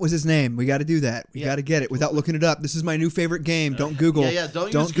person. What was his name? We got to do that. We Yeah. got to get it without looking it up. This is my new favorite game. Don't Google. Yeah.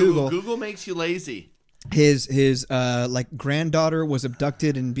 Don't use Google. Google makes you lazy. His like granddaughter was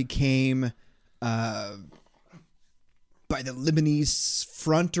abducted and became by the Lebanese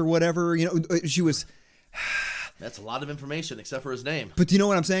front or whatever. She was. That's a lot of information except for his name. But do you know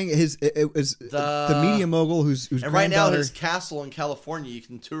what I'm saying? It was the media mogul whose And right now, granddaughter. his castle in California, you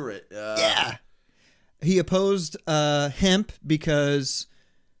can tour it. Yeah. He opposed hemp because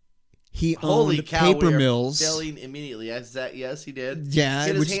he Holy owned cow! paper we are mills. failing immediately. Yes, he did. Yeah, he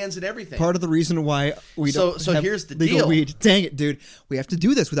had his which- hands in everything. Part of the reason why we So- don't so have here's the legal deal. weed. Dang it, dude. We have to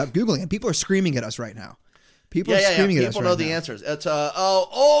do this without Googling it. People are screaming at us right now. People are screaming at us People right know the now. answers. It's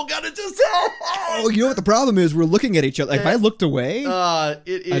got it just. Oh, you know what the problem is? We're looking at each other. Like, if I looked away,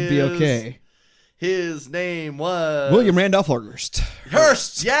 It is. I'd be okay. His name was William Randolph Hearst.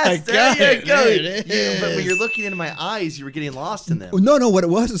 Hurst. Yes, got there you it. go. There it But when is. you're looking into my eyes, you were getting lost in them. No, what it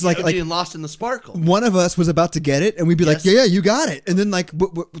was is Like like getting lost in the sparkle. one of us was about to get it, and we'd be like, Yes. yeah, you got it. And then like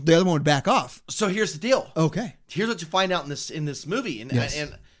the other one would back off. So here's the deal. Okay. Here's what you find out in this movie, and Yes.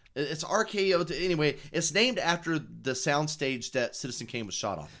 and it's RKO. Anyway, it's named after the soundstage that Citizen Kane was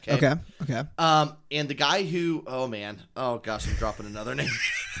shot on. Okay. And the guy who, oh gosh, I'm dropping another name.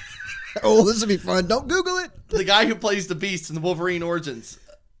 Oh, this will be fun. Don't Google it. The guy who plays the Beast in the Wolverine Origins.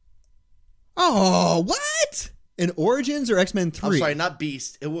 Oh, what? In Origins or X-Men 3? I'm sorry, not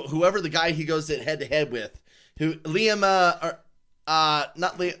Beast. Whoever the guy he goes head to head with, who Liam, not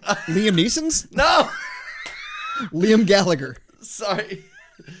Liam. Liam Neeson's? No, Liam Gallagher.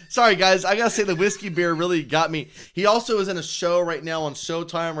 sorry guys. I gotta say the whiskey beer really got me. He also is in a show right now on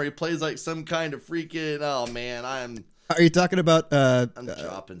Showtime where he plays like some kind of freaking. Oh man, I'm Are you talking about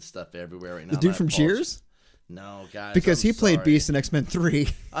dropping stuff everywhere right now. the dude and I from apologize. Cheers? No, guys. Because I'm he played sorry. Beast in X-Men 3.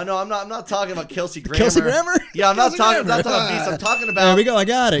 I know. I'm not talking about Kelsey Grammer. Kelsey Grammer? Yeah, I'm not Kelsey talking. I'm not Grammer. talking about Beast. I'm talking about. There we go. I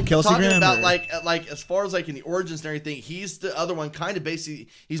got it. Kelsey talking Grammer. about like as far as like in the origins and everything, he's the other one. Kind of basically,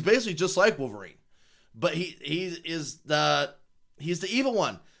 he's basically just like Wolverine, but he's the evil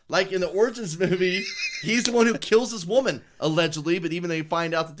one. Like in the Origins movie, he's the one who kills this woman allegedly, but even they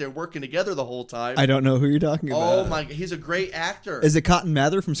find out that they're working together the whole time. I don't know who you're talking about. Oh my! He's a great actor. Is it Cotton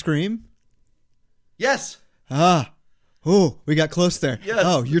Mather from Scream? Yes. Ah. Oh, we got close there. Yes.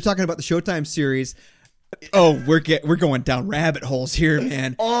 Oh, you're talking about the Showtime series. Oh, we're going down rabbit holes here,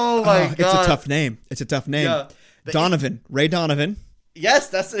 man. Oh my It's God. a tough name. Yeah. But Donovan. Ray Donovan. Yes,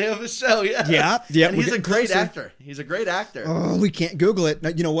 that's the name of his show. Yeah. Yeah, And we're he's a getting great closer. actor. He's a great actor. Oh, we can't Google it. Now,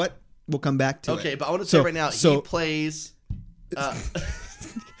 you know what? We'll come back to it. Okay, but I want to say right now, he plays.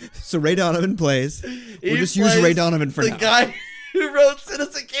 So Ray Donovan plays. We'll He just use plays Ray Donovan for the now. guy who wrote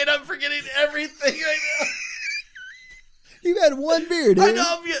Citizen Kane. I'm forgetting everything right now. You had one beer, dude. I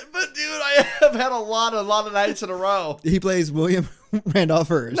know, but dude, I have had a lot of nights in a row. He plays William Randolph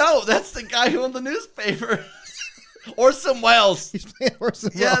Hearst. No, that's the guy who owned the newspaper. Orson Welles. He's playing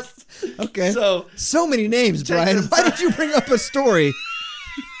Orson Welles. Yes. Okay. So many names, Check Brian. this Why out. did you bring up a story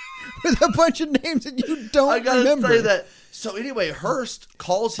with a bunch of names that you don't I gotta remember? say that. So anyway, Hearst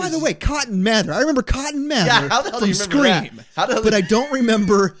calls his. By the way, Cotton Mather. I remember Cotton Mather Yeah, how the hell do from you remember that? Scream. How the hell but I don't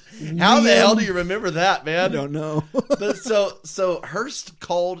remember. how the hell do Liam- you remember that, man? I don't know. But so Hearst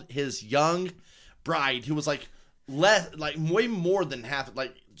called his young bride, who was like way more than half,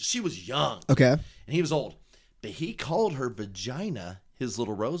 like she was young Okay. and he was old, but he called her vagina his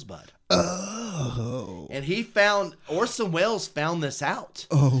little rosebud. Oh. And Orson Welles found this out.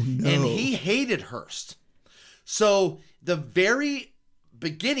 Oh no. And he hated Hearst. So the very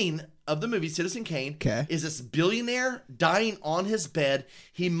beginning of the movie Citizen Kane is this billionaire dying on his bed.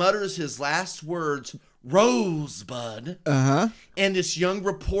 He mutters his last words, Rosebud. Uh-huh. And this young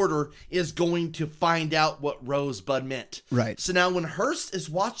reporter is going to find out what Rosebud meant. Right. So now when Hearst is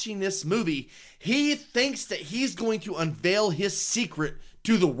watching this movie, he thinks that he's going to unveil his secret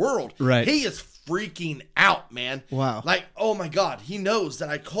to the world. Right. He is freaking out, man. Wow. Like, oh my God, he knows that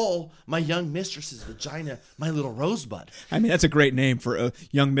I call my young mistress's vagina my little rosebud. I mean, that's a great name for a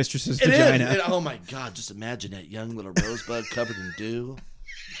young mistress's It is. vagina. Oh my God, just imagine that young little rosebud covered in dew,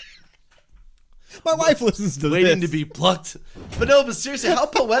 My wife listens to waiting this. to be plucked. But seriously, how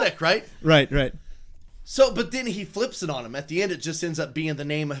poetic, right? Right. So, but then he flips it on him. At the end, it just ends up being the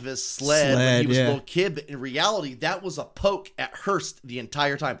name of his sled when he was yeah. a little kid. But in reality, that was a poke at Hearst the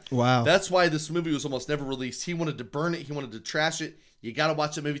entire time. Wow. That's why this movie was almost never released. He wanted to burn it. He wanted to trash it. You got to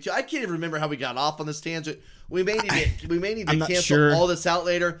watch the movie too. I can't even remember how we got off on this tangent. We may need to I'm not cancel sure. all this out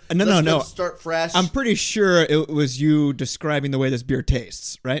later. No, Let's no. go start fresh. I'm pretty sure it was you describing the way this beer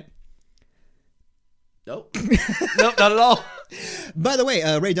tastes, right? Nope. Nope, not at all. By the way,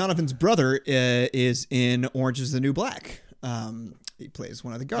 Ray Donovan's brother is in Orange is the New Black. He plays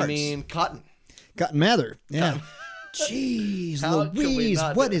one of the guards. I mean, Cotton. Cotton Mather. Yeah. Cotton. Jeez, How could we Louise,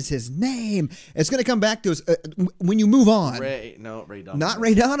 not what do it? is his name? It's going to come back to us when you move on. Ray Donovan. Not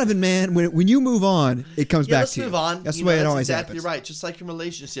Ray Donovan, man. When you move on, it comes Yeah, back let's to you. move on. That's You the way know, it that's always exactly happens. right. Just like in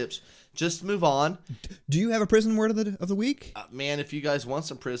relationships, just move on. Do you have a prison word of the week? Man, if you guys want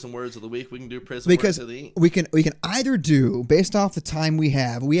some prison words of the week, we can do prison Because words of the week. we can either do, based off the time we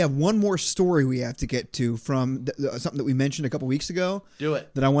have one more story we have to get to from something that we mentioned a couple weeks ago. Do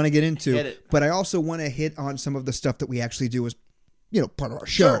it. That I want to get into. Hit it. But I also want to hit on some of the stuff that we actually do as part of our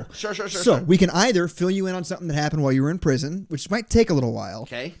show. Sure. So we can either fill you in on something that happened while you were in prison, which might take a little while.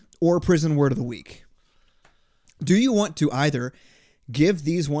 Okay. Or prison word of the week. Do you want to either give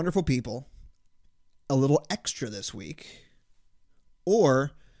these wonderful people a little extra this week,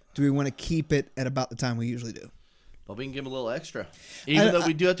 or do we want to keep it at about the time we usually do? Well, we can give them a little extra, even though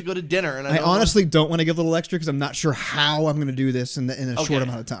we do have to go to dinner. And I honestly don't want to give a little extra because I'm not sure how I'm going to do this in a Okay. short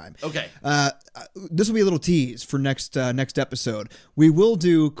amount of time. Okay. This will be a little tease for next episode. We will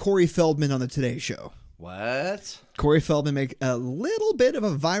do Corey Feldman on the Today Show. What? Corey Feldman make a little bit of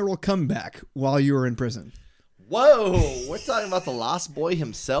a viral comeback while you were in prison. Whoa, we're talking about the Lost Boy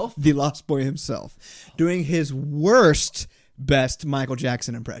himself? The Lost Boy himself, doing his worst best Michael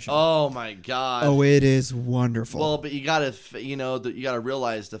Jackson impression. Oh my God. Oh, it is wonderful. Well, but you gotta, you gotta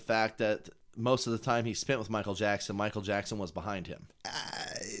realize the fact that most of the time he spent with Michael Jackson was behind him.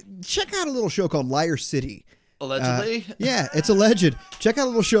 Check out a little show called Liar City. Allegedly. Yeah, it's alleged. Check out a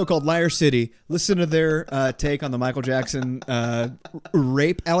little show called Liar City. Listen to their take on the Michael Jackson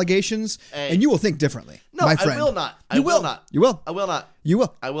rape allegations, Hey. and you will think differently. No, my friend. I will not. You will not. You will. I will not. You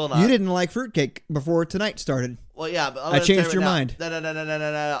will. I will not. You didn't like fruitcake before tonight started. Well, yeah, but I'm I gonna tell you changed your right now-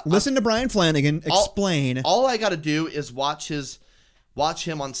 mind. No. Listen to Brian Flanagan explain. All I got to do is watch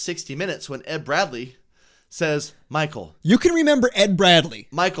him on 60 Minutes when Ed Bradley says, Michael, You can remember Ed Bradley,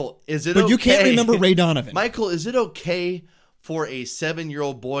 is it but okay? you can't remember Ray Donovan. Michael, is it okay for a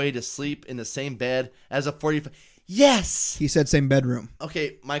 7-year-old boy to sleep in the same bed as a 45? Yes. He said same bedroom.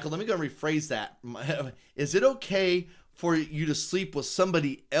 Okay, Michael, let me go and rephrase that. Is it okay for you to sleep with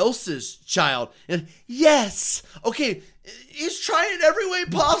somebody else's child? And yes. Okay, he's trying every way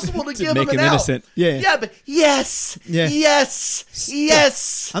possible to give make him an him out. innocent. Yeah. Yeah, but yes. Yeah.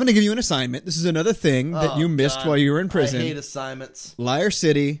 Yes. I'm going to give you an assignment. This is another thing that you missed God, while you were in prison. I hate assignments. Liar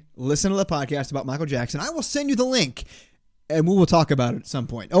City. Listen to the podcast about Michael Jackson. I will send you the link, and we will talk about it at some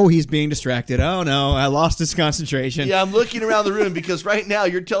point. Oh, he's being distracted. Oh, no, I lost his concentration. Yeah, I'm looking around the room because right now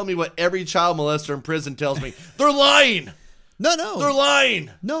you're telling me what every child molester in prison tells me. They're lying. No. They're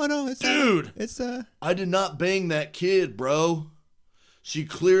lying. No, it's Dude. It's I did not bang that kid, bro. She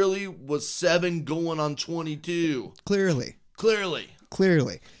clearly was 7 going on 22. clearly.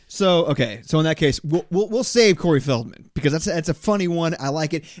 So in that case, we'll save Corey Feldman because that's a funny one. I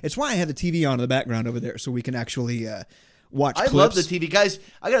like it. It's why I have the TV on in the background over there so we can actually watch I clips. love the TV. Guys,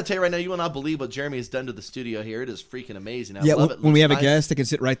 I got to tell you right now, you will not believe what Jeremy has done to the studio here. It is freaking amazing. I Yeah, love it. when we Looks have a nice. guest, they can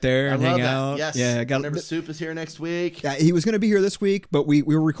sit right there I and love hang that. out. Yes. Yeah, Whenever Soup is here next week. Yeah, he was going to be here this week, but we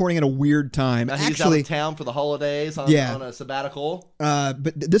were recording at a weird time. Now he's Actually, out of town for the holidays on a sabbatical. but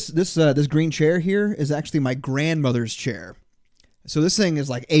this green chair here is actually my grandmother's chair. So this thing is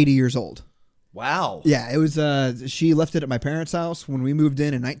like 80 years old. Wow. Yeah, it was. She left it at my parents' house when we moved in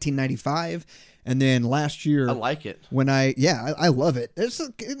 1995, and then last year I like it. when I love it. It's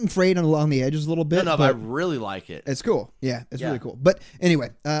getting frayed along the edges a little bit. No, but I but really like it. it's cool. Yeah, it's Yeah. really cool. But anyway,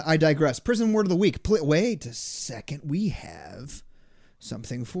 I digress. Prison word of the week. Wait a second. We have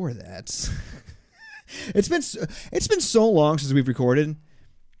something for that. It's been so long since we've recorded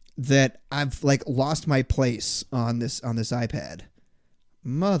that I've like lost my place on this iPad.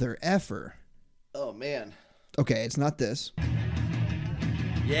 Mother effer. Oh, man. Okay, it's not this.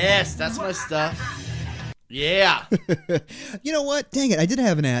 Yes, that's my stuff. Yeah. You know what? Dang it, I did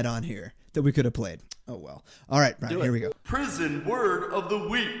have an ad on here. that we could have played. Oh well. All right, Brian. Here we go. Prison word of the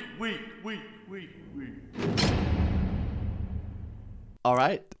week. All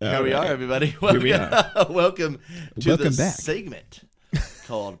right, here we are, everybody. Welcome, we are. welcome to Welcome the back. segment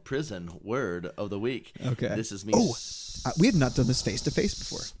called Prison Word of the Week. Okay. This is me. Oh, we have not done this face to face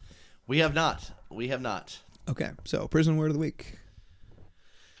before. We have not. We have not. Okay, so prison word of the week,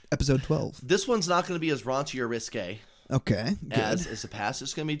 episode 12. This one's not going to be as raunchy or risque Okay, good. as the past.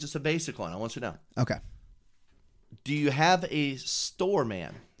 It's going to be just a basic one. I want you to know. Okay, Do you have a store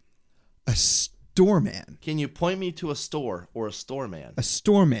man? a store man. Can you point me to a store or a store man? A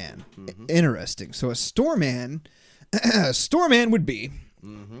store man. Interesting. So a store man, a store man would be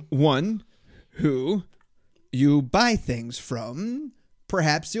one who you buy things from,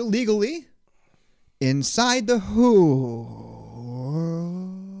 perhaps illegally, inside the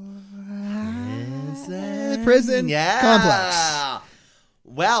prison complex.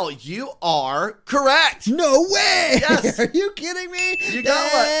 Well, you are correct. No way! Yes. Are you kidding me? You got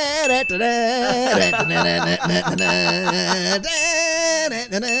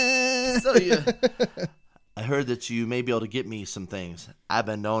So I heard that you may be able to get me some things. I've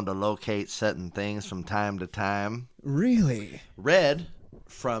been known to locate certain things from time to time. Really? Red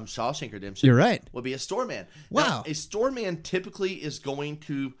from Shawshank Redemption. You're right. Will be a store man. Wow. Now, a store man typically is going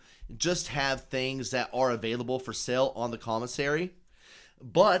to just have things that are available for sale on the commissary.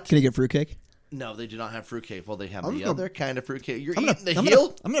 But Can you get fruitcake? no, they do not have fruitcake. Well, they have I'm the gonna- other kind of fruitcake. You're I'm eating the gonna,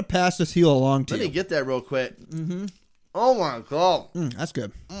 heel? I'm gonna pass this heel along to Let you. me get that real quick. Mm-hmm. Oh my god! That's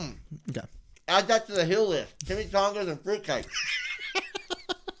good. Okay. Add that to the hill list. Chimichangas and fruitcake.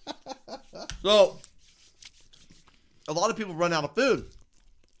 So, a lot of people run out of food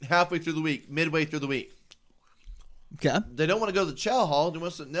halfway through the week, midway through the week. Okay. They don't want to go to the chow hall. They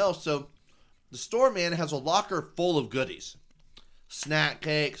want something else. So, the store man has a locker full of goodies. Snack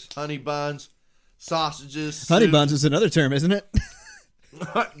cakes, honey buns, sausages. Honey soup. buns is another term, isn't it?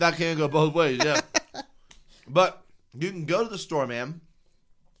 That can go both ways, yeah. But you can go to the store, man,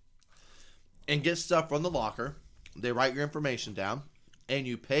 and get stuff from the locker. They write your information down, and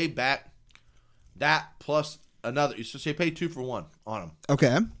you pay back that plus another. You should say pay 2 for 1 on them.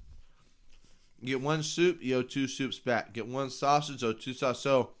 Okay. You get 1 soup, you owe 2 soups back. Get 1 sausage, owe 2 sausages.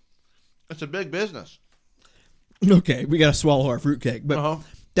 So it's a big business. Okay, we gotta swallow our fruitcake, but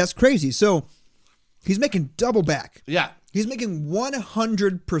that's crazy. So he's making double back. Yeah, He's making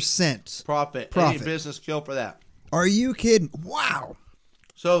 100% profit. Profit. Any business kill for that. Are you kidding? Wow.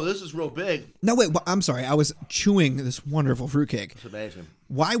 So this is real big. No, wait. I'm sorry. I was chewing this wonderful fruitcake. It's amazing.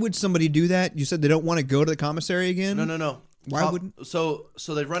 Why would somebody do that? You said they don't want to go to the commissary again? No. Why wouldn't? So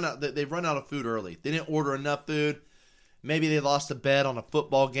they've run out of food early. They didn't order enough food. Maybe they lost a bet on a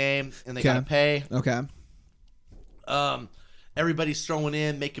football game and they gotta pay. Okay. Everybody's throwing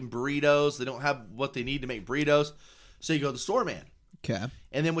in, making burritos. They don't have what they need to make burritos. So you go to the store man. Okay.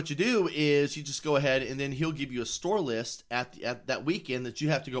 And then what you do is you just go ahead and then he'll give you a store list at that weekend that you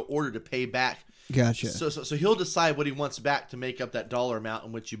have to go order to pay back. Gotcha. So he'll decide what he wants back to make up that dollar amount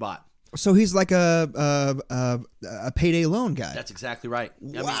in which you bought. So he's like a payday loan guy. That's exactly right.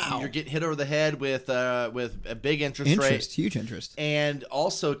 I Wow. mean, you're getting hit over the head with a big interest rate. Huge interest. And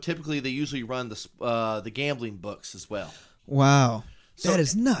also, typically, they usually run the gambling books as well. Wow. So that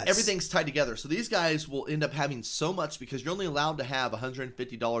is nuts. Everything's tied together. So these guys will end up having so much because you're only allowed to have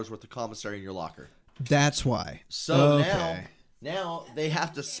 $150 worth of commissary in your locker. That's why. So now they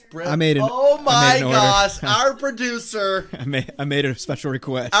have to spread. I made an oh my order. gosh! Our producer, I made a special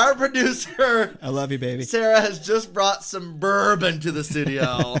request. our producer, I love you, baby. Sarah has just brought some bourbon to the studio.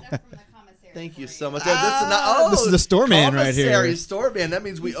 That's from the commissary. Thank you for so much. This This is the store man right here. Commissary store man. That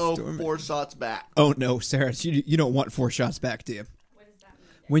means we owe Store man. 4 shots back. Oh no, Sarah, you don't want 4 shots back, do you? What does that mean?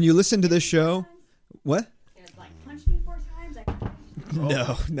 When you listen to this show, what? It's like punch me 4 times.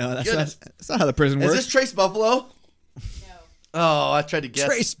 No, Goodness. that's not how the prison Is works. this Trace Buffalo? No. Oh, I tried to guess.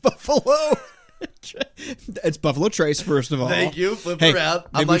 Trace Buffalo. It's Buffalo Trace, first of all. Thank you. Flip Hey, around.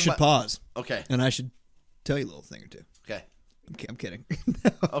 maybe we should my- pause, Okay. and I should tell you a little thing or two. Okay. I'm kidding.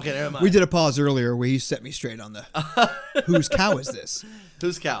 Okay. Never mind. We did a pause earlier where you set me straight on the whose cow is this?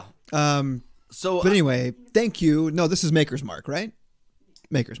 Who's cow? So. But anyway, thank you. No, this is Maker's Mark, right?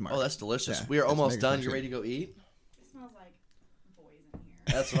 Maker's Mark. Oh, that's delicious. Yeah, We are that's almost Maker's done. Mark You ready to go eat? It smells like boys in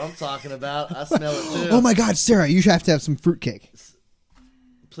here. That's what I'm talking about. I smell it too. Oh my God, Sarah, you have to have some fruitcake.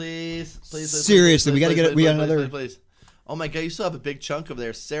 Please. Seriously, we gotta get it. We got another. Please. Oh my God, you still have a big chunk over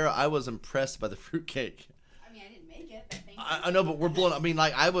there, Sarah. I was impressed by the fruitcake. I mean, I didn't make it, but thank you. I know, but we're blown. I mean,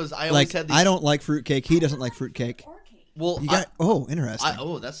 like I always Like, had these. I don't like fruitcake. He doesn't like fruitcake. Or cake. Well, You got. Oh, interesting.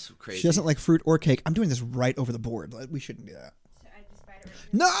 oh, that's crazy. She doesn't like fruit or cake. I'm doing this right over the board. We shouldn't do that. So I just buy it right here.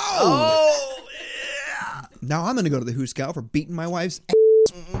 No. Oh, yeah. Now I'm going to go to the Who Scout for beating my wife's ass.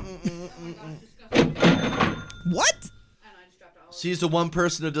 Oh my gosh, disgusting. What? I know, I just dropped it all over. She's the one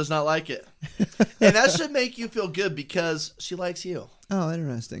person who does not like it. And that should make you feel good because she likes you. Oh,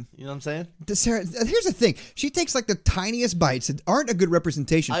 interesting. You know what I'm saying? Sarah, here's the thing. She takes like the tiniest bites that aren't a good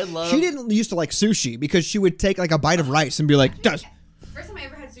representation. I love- She didn't used to like sushi because she would take like a bite of rice and be like, "Does." First time I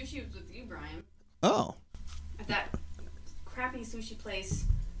ever had sushi was with you, Brian. Oh, At that crappy sushi place.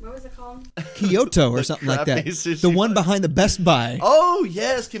 What was it called? Kyoto or The something like that. crappy sushi The one place. behind the Best Buy. Oh,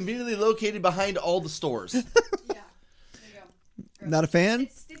 yes. Conveniently located behind all the stores. Yeah. There you go. Not a fan?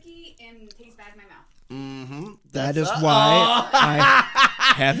 It's sticky and tastes bad in my mouth. Mm-hmm. That is why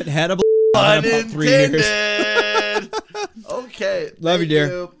I haven't had a in about 3 years. Unintended. Okay. Love you, thank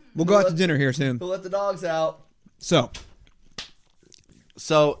dear. We'll go out to dinner here soon. We'll let the dogs out. So,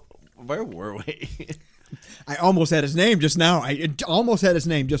 So, where were we? I almost had his name just now. I almost had his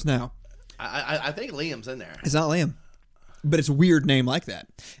name just now. I think Liam's in there. It's not Liam, but it's a weird name like that.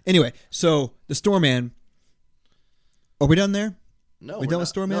 Anyway, so the Storeman. Are we done there? No, We we're done with not.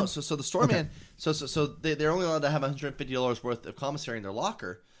 Storeman? No, so the Storeman. So they're only allowed to have $150 worth of commissary in their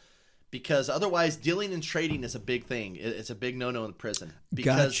locker, because otherwise dealing and trading is a big thing. It's a big no-no in the prison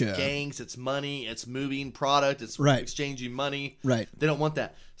because Gotcha. gangs, it's money, it's moving product, it's Right. exchanging money. Right. They don't want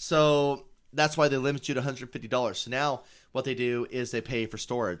that. So that's why they limit you to $150. So now what they do is they pay for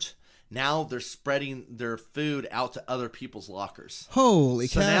storage. Now they're spreading their food out to other people's lockers. Holy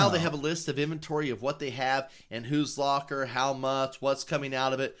cow. So now they have a list of inventory of what they have and whose locker, how much, what's coming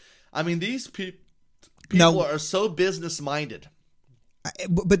out of it. I mean, these people Now- are so business minded.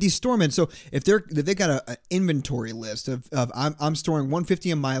 But these storemen, so if they got an inventory list of I'm storing 150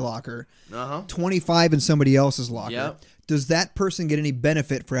 in my locker, 25 in somebody else's locker. Yep. Does that person get any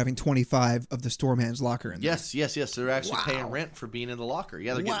benefit for having 25 of the storeman's locker in there? Yes. They're actually paying Wow. rent for being in the locker.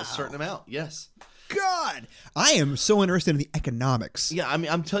 Yeah, they're getting a certain amount. Yes. God, I am so interested in the economics. Yeah, I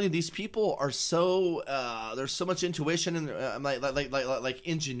mean, I'm telling you, these people are so there's so much intuition and like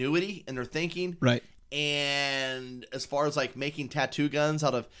ingenuity in their thinking. Right. And as far as like making tattoo guns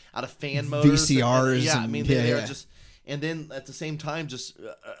out of fan motors, VCRs yeah, I and- mean they yeah, are yeah. just, and then at the same time, just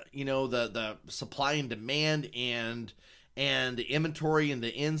the supply and demand and the inventory and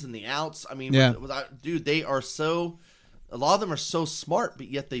the ins and the outs. I mean, Yeah. dude, they are so. A lot of them are so smart, but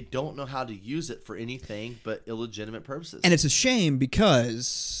yet they don't know how to use it for anything but illegitimate purposes. And it's a shame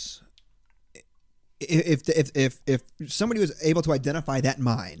because if somebody was able to identify that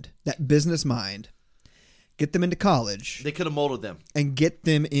mind, that business mind, get them into college They could have molded them. and get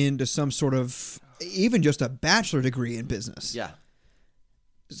them into some sort of even just a bachelor degree in business. Yeah.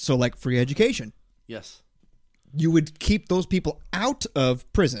 So like free education. Yes. You would keep those people out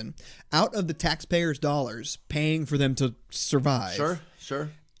of prison, out of the taxpayers' dollars, paying for them to survive.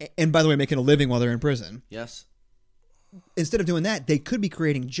 Sure. And by the way, making a living while they're in prison. Yes. Instead of doing that, they could be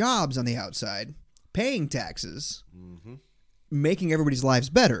creating jobs on the outside, paying taxes, making everybody's lives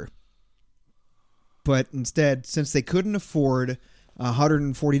better. But instead, since they couldn't afford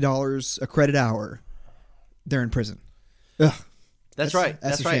 $140 a credit hour, they're in prison. Ugh. That's That's- right.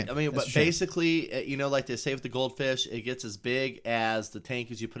 that's That's a right. shame. I mean, That's but a shame. basically, like they say with the goldfish, it gets as big as the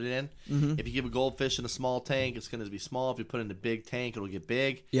tank as you put it in. Mm-hmm. If you give a goldfish in a small tank, it's going to be small. If you put it in a big tank, it'll get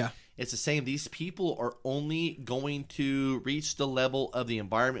big. Yeah. It's the same. These people are only going to reach the level of the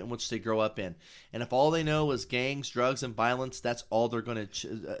environment in which they grow up in. And if all they know is gangs, drugs, and violence, that's all they're going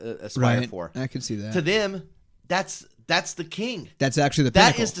to aspire for. I can see that. To them, that's the king. That's actually the That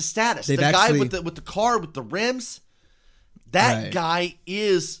pinnacle. is the status. They've the guy actually- with the car with the rims, that Right. guy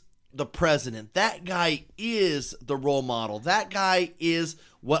is the president. That guy is the role model. That guy is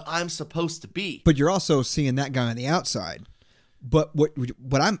what I'm supposed to be. But you're also seeing that guy on the outside. But what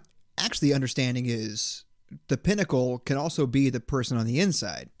I'm actually understanding is the pinnacle can also be the person on the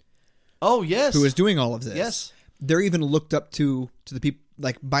inside Oh yes, who is doing all of this. Yes. They're even looked up to the people,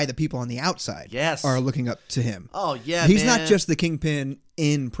 like by the people on the outside. Yes. Are looking up to him. Oh yeah, He's man. not just the kingpin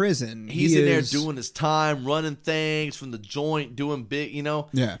in prison. He's He in there is- doing his time, running things from the joint, doing big. Yeah.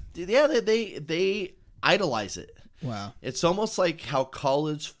 Yeah. They idolize it. Wow. It's almost like how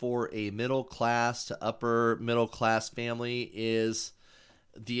college for a middle class to upper middle class family is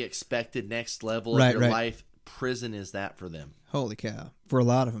the expected next level Right, of your right. life. Prison is that for them. Holy cow. For a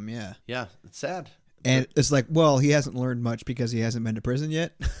lot of them, yeah. Yeah, it's sad. And it's like, well, he hasn't learned much because he hasn't been to prison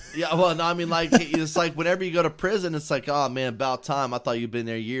yet. Yeah, well, no, I mean, like, it's like whenever you go to prison, it's like, oh, man, about time. I thought you'd been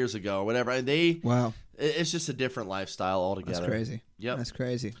there years ago or whatever. And Wow. it's just a different lifestyle altogether. That's crazy. Yep. That's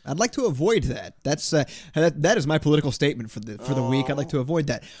crazy. I'd like to avoid that. That's that is my political statement for the week. I'd like to avoid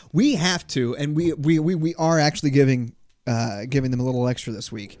that. We have to, and we are actually giving giving them a little extra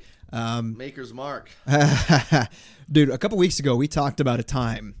this week. Maker's Mark. Dude, a couple weeks ago, we talked about a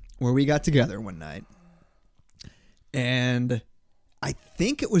time where we got together one night, and I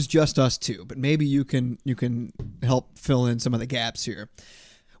think it was just us two, but maybe you can help fill in some of the gaps here.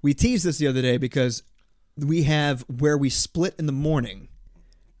 We teased this the other day because we have where we split in the morning.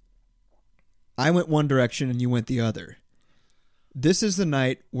 I went one direction and you went the other. This is the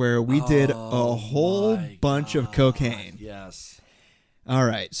night where we did a whole bunch of cocaine. Yes. All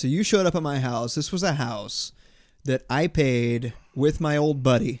right, so you showed up at my house. This was a house that I paid with my old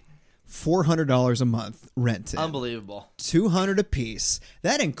buddy $400 a month rent. Unbelievable. $200 a piece.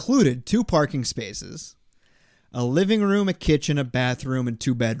 That included 2 parking spaces, a living room, a kitchen, a bathroom, and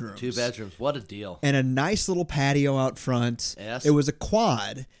 2 bedrooms. 2 bedrooms. What a deal. And a nice little patio out front. Yes. It was a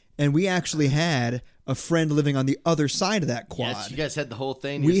quad, and we actually had a friend living on the other side of that quad. Yes, you guys had the whole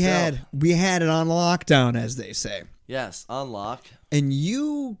thing we yourself. had it on lockdown, as they say. Yes, on lock. And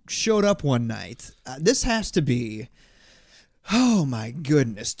you showed up one night. This has to be, oh my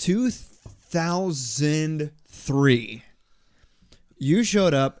goodness, 2003. You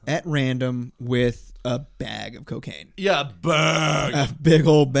showed up at random with a bag of cocaine. Yeah, bag. A big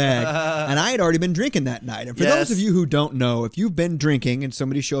old bag. And I had already been drinking that night. And for Yes. those of you who don't know, if you've been drinking and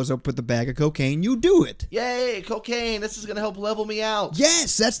somebody shows up with a bag of cocaine, you do it. Yay, cocaine. This is going to help level me out.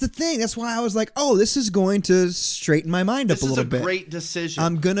 Yes, that's the thing. That's why I was like, oh, this is going to straighten my mind up This a is little a bit. great decision.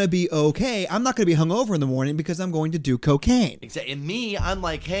 I'm going to be okay. I'm not going to be hungover in the morning because I'm going to do cocaine. Exactly. And me, I'm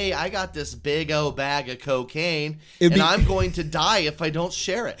like, hey, I got this big old bag of cocaine, It'd and be- I'm going to die if I don't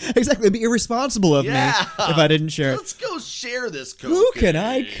share it. Exactly. It'd be irresponsible of Yeah. me if I didn't share it. Let's go share this cocaine. Who can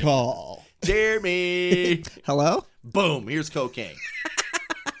I call? Jeremy. Hello? Boom, here's cocaine.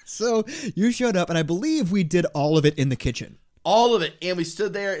 So you showed up, and I believe we did all of it in the kitchen. All of it. And we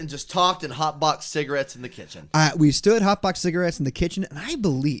stood there and just talked and hotboxed cigarettes in the kitchen. We stood hotbox cigarettes in the kitchen, and I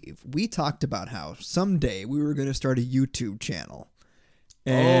believe we talked about how someday we were going to start a YouTube channel.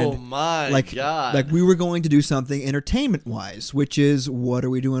 And oh my like, God. Like we were going to do something entertainment-wise, which is, what are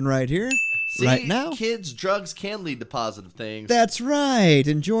we doing right here? See, right now? kids, drugs can lead to positive things. That's right.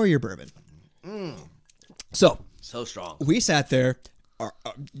 Enjoy your bourbon. So So strong. we sat there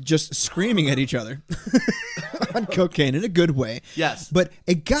just screaming at each other on cocaine in a good way. Yes. But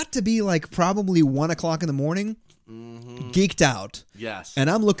it got to be like probably 1 o'clock in the morning, geeked out. Yes. And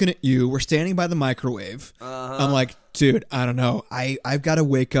I'm looking at you. We're standing by the microwave. I'm like, dude, I don't know. I've got to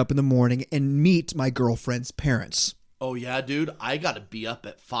wake up in the morning and meet my girlfriend's parents. Oh, yeah, dude. I got to be up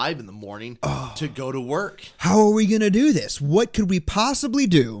at 5 in the morning to go to work. How are we going to do this? What could we possibly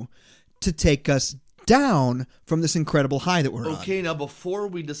do to take us down from this incredible high that we're on? Okay, now before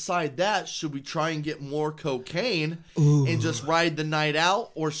we decide that, should we try and get more cocaine and just ride the night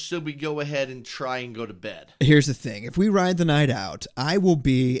out, or should we go ahead and try and go to bed? Here's the thing. If we ride the night out, I will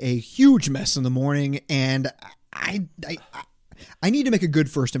be a huge mess in the morning, and I need to make a good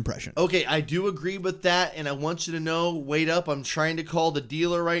first impression. Okay, I do agree with that, and I want you to know, wait up, I'm trying to call the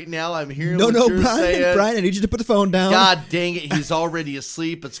dealer right now. I'm hearing No, what no, you're saying. Brian, I need you to put the phone down. God dang it, he's already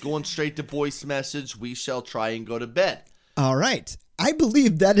asleep. It's going straight to voice message. We shall try and go to bed. All right. I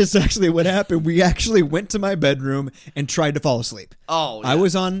believe that is actually what happened. We actually went to my bedroom and tried to fall asleep. Oh, yeah. I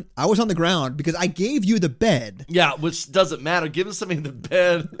was on the ground because I gave you the bed. Yeah, which doesn't matter. Give us something in the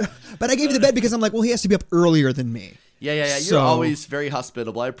bed. But I gave you the bed because I'm like, well, he has to be up earlier than me. Yeah. You're So- always very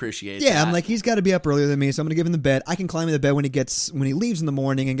hospitable. I appreciate that. Yeah, I'm like, he's got to be up earlier than me, so I'm going to give him the bed. I can climb in the bed when he leaves in the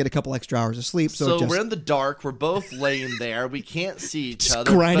morning and get a couple extra hours of sleep. So, So we're in the dark. We're both laying there. We can't see each Just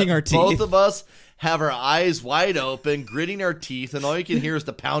other. grinding but our teeth. Both of us have our eyes wide open, gritting our teeth, and all you can hear is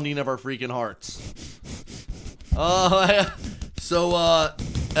the pounding of our freaking hearts. So,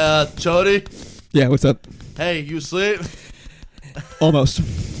 Jody, yeah, what's up? hey, you asleep? Almost.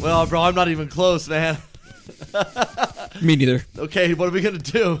 Well, bro, I'm not even close, man. Me neither. Okay, what are we gonna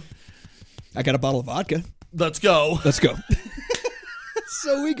do? I got a bottle of vodka. Let's go. Let's go.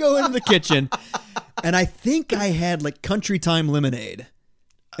 So we go into the kitchen, and I think I had like Country Time lemonade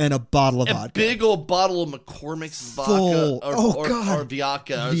and a bottle of A vodka. big old bottle of McCormick's vodka. Full. Oh, or God.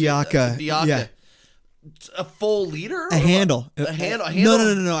 Viaca. Viaca, Viaca. yeah. A full liter? A handle. A handle?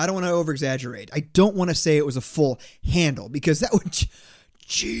 No. I don't want to over-exaggerate. I don't want to say it was a full handle because that would...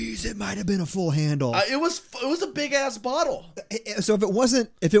 Jeez, it might have been a full handle. It was a big ass bottle. So if it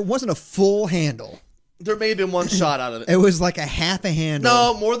wasn't a full handle, There may have been one shot out of it. it was like a half a handle.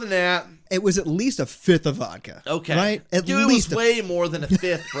 No, more than that. It was at least a fifth of vodka. Okay. Right? At Dude, least it was way more than a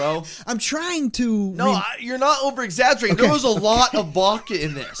fifth, bro. I'm trying to... No, you're not over exaggerating. Okay. There was a lot of vodka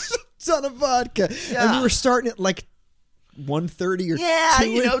in this. ton of vodka. Yeah. And we were starting at like 1:30 or 2 Yeah,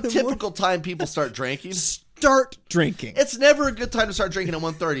 in the morning. typical time people start drinking. start drinking. It's never a good time to start drinking at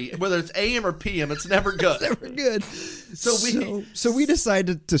 1:30, whether it's AM or PM. It's never good. Never good. So we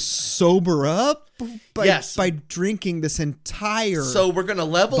decided to sober up by drinking this entire. So we're gonna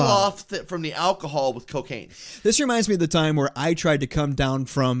level bottle. off from the alcohol with cocaine. This reminds me of the time where I tried to come down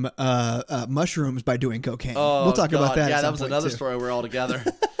from mushrooms by doing cocaine. We'll talk about that. Yeah, at that some was point, another too. story. We're all together.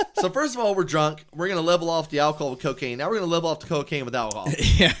 So first of all, we're drunk. We're gonna level off the alcohol with cocaine. Now we're gonna level off the cocaine with alcohol.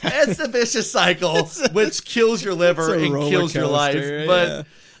 Yeah. It's a vicious cycle, which kills your liver It's a and roller kills your life. coaster,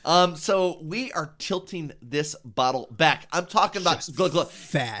 But so we are tilting this bottle back. I'm talking about glug.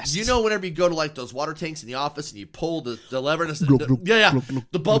 Fast. You know, whenever you go to like those water tanks in the office and you pull the lever, and Glug, glug, glug, glug,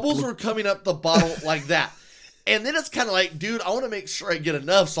 the bubbles are coming up the bottle like that. And then it's kind of like, dude, I want to make sure I get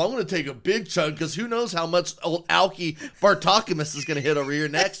enough, so I'm going to take a big chug because who knows how much old Alky Bartokomous is going to hit over here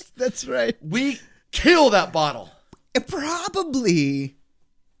next. That's right. We kill that bottle. Probably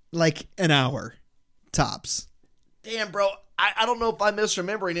like an hour tops. Damn, bro. I don't know if I'm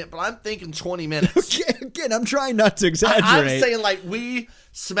misremembering it, but I'm thinking 20 minutes. Again, I'm trying not to exaggerate. I'm saying like we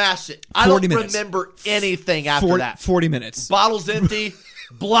smashed it. I 40 don't minutes. remember anything after that. 40 minutes. Bottle's empty.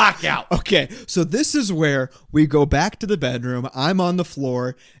 Blackout. Okay, so this is where we go back to the bedroom. I'm on the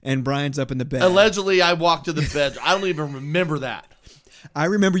floor, and Brian's up in the bed. Allegedly, I walked to the bed. I don't even remember that. I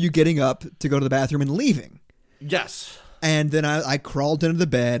remember you getting up to go to the bathroom and leaving. Yes. And then I crawled into the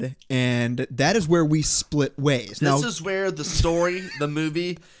bed, and that is where we split ways. This is where the story, the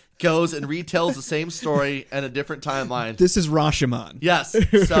movie, goes and retells the same story in a different timeline. This is Rashomon. Yes.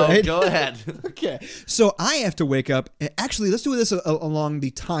 So Right? go ahead. Okay. So I have to wake up. Actually, let's do this along the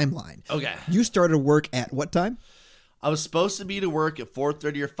timeline. Okay. You started work at what time? I was supposed to be to work at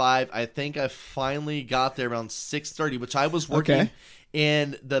 4:30 or 5. I think I finally got there around 6:30, which I was working Okay.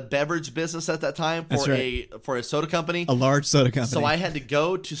 in the beverage business at that time That's for a soda company. A large soda company. So I had to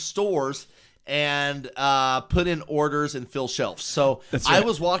go to stores and put in orders and fill shelves. So That's I right.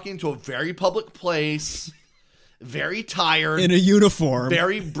 was walking to a very public place, very tired, in a uniform.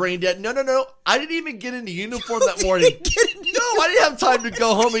 very brain dead. No. I didn't even get into uniform that morning. No, I didn't have time to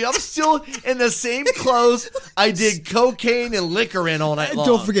go home. I was still in the same clothes I did cocaine and liquor in all night And long.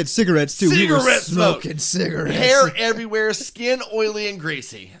 don't forget cigarettes too. We were Cigarette smoke. smoking cigarettes. Hair everywhere, skin oily and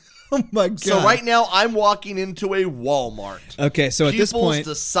greasy. Oh my god. So right now I'm walking into a Walmart. Okay, so at this Pupils point,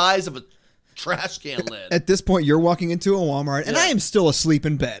 the size of a trash can lid. at this point, you're walking into a Walmart, and Yeah. I am still asleep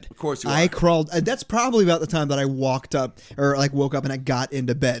in bed. Of course you I are. crawled. That's probably about the time that I walked up, or like woke up, and I got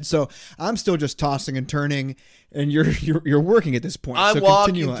into bed. So I'm still just tossing and turning, and you're working at this point. I'm so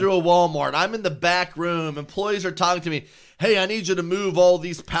walking continue on. through a Walmart. I'm in the back room. Employees are talking to me. Hey, I need you to move all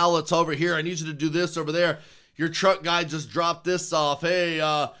these pallets over here. I need you to do this over there. Your truck guy just dropped this off. Hey,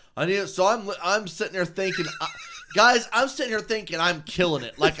 I need it. So I'm sitting there thinking, guys, I'm sitting here thinking I'm killing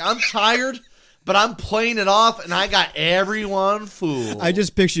it. Like I'm tired, but I'm playing it off, and I got everyone fooled. I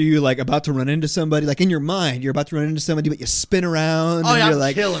just picture you like about to run into somebody, like in your mind, you're about to run into somebody, but you spin around. Oh, and yeah, you're I'm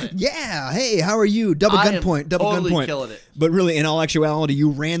like, killing it. Yeah, hey, how are you? Double I am gunpoint, double totally gunpoint. killing it. But really, in all actuality,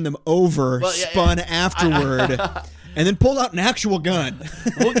 you ran them over, Well, yeah, spun yeah. afterward, and then pulled out an actual gun.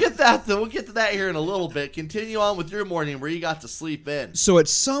 We'll get that. We'll get to that here in a little bit. Continue on with your morning where you got to sleep in. So at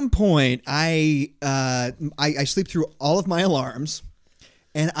some point, I sleep through all of my alarms,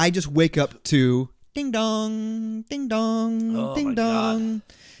 and I just wake up to ding dong, ding dong, Oh, ding my dong,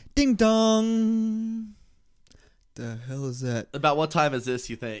 ding dong. The hell is that? About what time is this,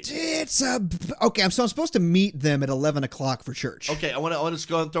 you think? It's okay. I'm supposed to meet them at 11 o'clock for church. Okay, I want to just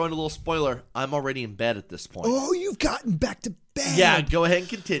go and throw in a little spoiler. I'm already in bed at this point. Oh, you've gotten back to bed. Yeah, go ahead and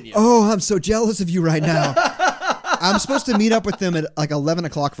continue. Oh, I'm so jealous of you right now. I'm supposed to meet up with them at like 11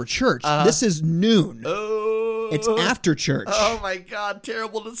 o'clock for church. This is noon. Oh. It's after church. Oh my God,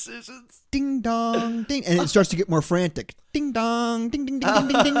 terrible decisions. Ding dong, ding, and it starts to get more frantic. Ding dong, ding ding ding ding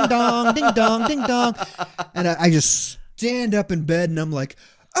ding ding dong, ding dong, ding dong, and I just stand up in bed and I'm like,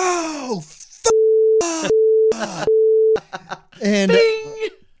 oh, and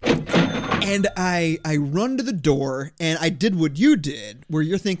I run to the door and I did what you did, where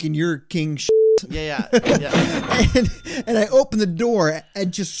you're thinking you're king. Yeah. And I open the door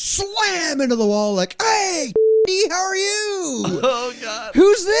and just slam into the wall like, hey, how are you? Oh God.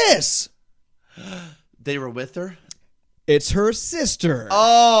 Who's this? They were with her? It's her sister,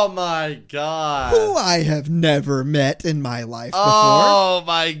 Oh my God. who I have never met in my life before. Oh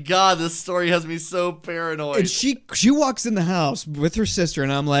my God, this story has me so paranoid. And she walks in the house with her sister,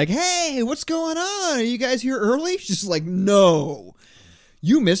 and I'm like, hey, what's going on? Are you guys here early? She's like, no.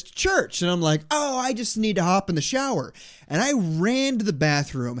 You missed church. And I'm like, oh, I just need to hop in the shower. And I ran to the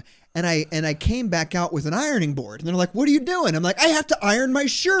bathroom And I came back out with an ironing board. And they're like, what are you doing? I'm like, I have to iron my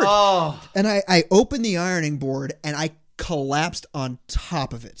shirt. Oh. And I opened the ironing board and I collapsed on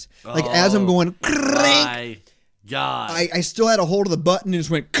top of it. Like as I'm going, My God. I still had a hold of the button and just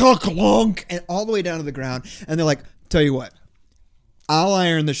went clunk and all the way down to the ground. And they're like, tell you what, I'll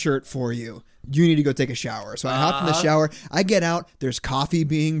iron the shirt for you. You need to go take a shower. So I hopped in the shower. I get out. There's coffee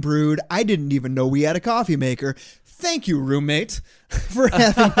being brewed. I didn't even know we had a coffee maker. Thank you, roommate, for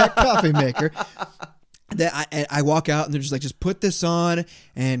having that coffee maker. I walk out and they're just like, just put this on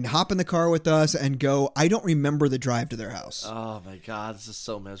and hop in the car with us and go. I don't remember the drive to their house. Oh my God, this is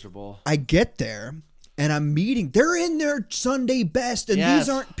so miserable. I get there and I'm meeting. They're in their Sunday best. And Yes. these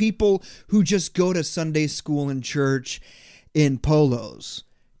aren't people who just go to Sunday school and church in polos.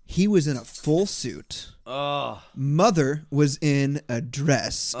 He was in a full suit. Oh. Mother was in a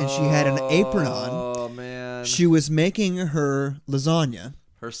dress and she had an apron on. Oh man. She was making her lasagna.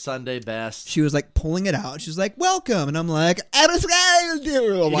 Her Sunday best. She was like pulling it out. She's like, welcome. And I'm like, I was going to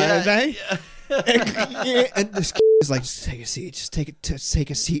do Yeah. and this is like, just take a seat. Just take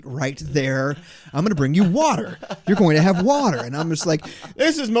a seat right there. I'm going to bring you water. You're going to have water. And I'm just like,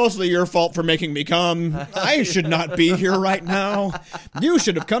 this is mostly your fault for making me come. I should not be here right now. You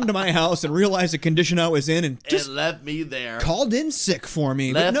should have come to my house and realized the condition I was in and just It left me there. called in sick for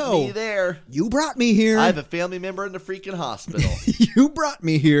me. Left but no, me there. you brought me here. I have a family member in the freaking hospital. You brought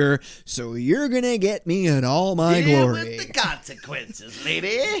me here, so you're going to get me in all my Deal glory. with the consequences,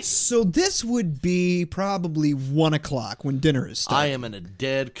 lady. So this would be probably 1 o'clock when dinner is I started. am in a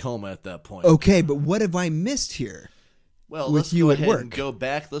dead coma at that point. Okay, but what have I missed here? Well, with let's you go at ahead work. and go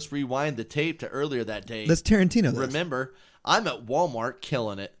back. Let's rewind the tape to earlier that day. Let's Tarantino this. Remember, I'm at Walmart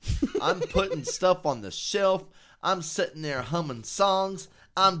killing it. I'm putting stuff on the shelf. I'm sitting there humming songs.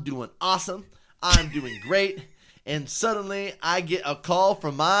 I'm doing awesome. I'm doing great. And suddenly I get a call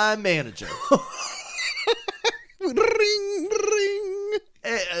from my manager. Ring, ring.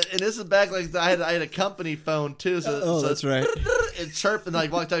 And this is back like I had a company phone too. So That's right. It chirped and I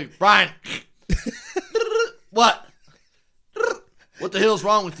walked out. Brian, what? What the hell's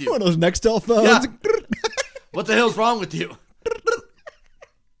wrong with you? One of those Nextel phones. Yeah. What the hell's wrong with you?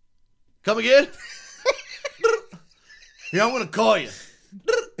 Come again? Yeah, I'm gonna call you.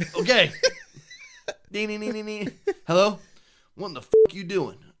 Okay. Ding, ding, ding, ding, ding. Hello? What in the fuck you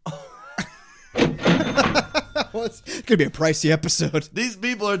doing? Well, it's going to be a pricey episode. These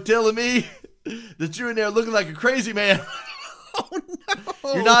people are telling me that you're in there looking like a crazy man. Oh,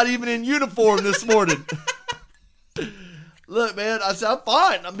 no. You're not even in uniform this morning. Look, man, I said, I'm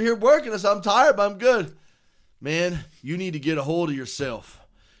fine. I'm here working. I said, I'm tired, but I'm good. Man, you need to get a hold of yourself.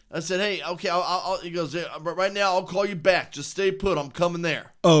 I said, hey, okay, he goes, yeah, but right now I'll call you back. Just stay put. I'm coming there.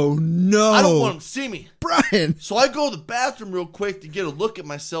 Oh, no. I don't want him to see me. Brian. So I go to the bathroom real quick to get a look at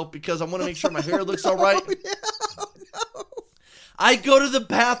myself because I want to make sure my hair looks all right. No. I go to the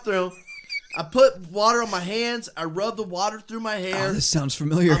bathroom. I put water on my hands. I rub the water through my hair. Oh, this sounds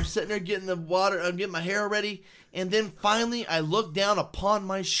familiar. I'm sitting there getting the water. I'm getting my hair ready. And then finally I look down upon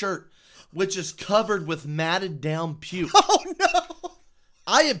my shirt, which is covered with matted down puke. Oh, no.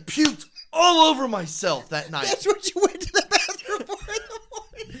 I had puked all over myself that night. That's what you went to the bathroom for in the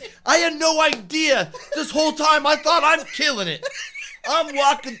morning. I had no idea. This whole time I thought I'm killing it. I'm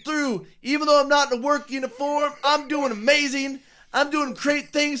walking through. Even though I'm not in a work uniform, I'm doing amazing. I'm doing great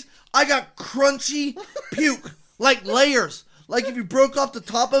things. I got crunchy puke, like layers. Like if you broke off the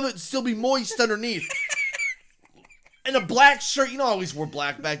top of it, it'd still be moist underneath. And a black shirt. You know I always wore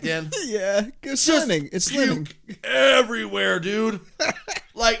black back then. Yeah, it's slimming. It's slimming. Puke everywhere, dude.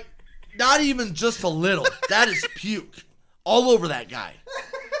 Like, not even just a little. That is puke all over that guy.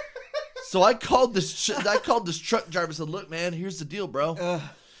 So I called this truck driver and said, look, man, here's the deal, bro.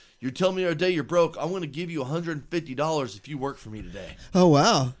 You're telling me every day you're broke. I'm going to give you $150 if you work for me today. Oh,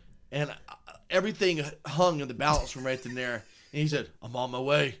 wow. And everything hung in the balance from right then there. And he said, I'm on my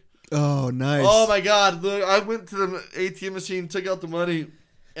way. Oh, nice. Oh, my God. Look, I went to the ATM machine, took out the money,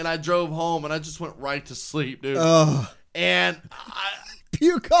 and I drove home, and I just went right to sleep, dude. Oh, And,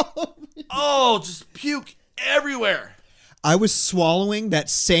 puke all over me. just puke everywhere. I was swallowing that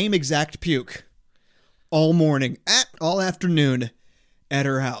same exact puke all morning, all afternoon at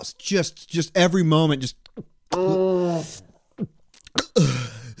her house. Just every moment, just You love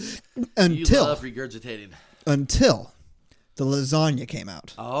regurgitating. until the lasagna came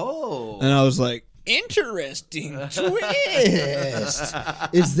out. Oh. And I was like, interesting twist.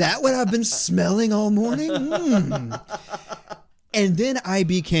 Is that what I've been smelling all morning? And then I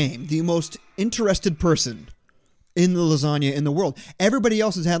became the most interested person in the lasagna in the world. Everybody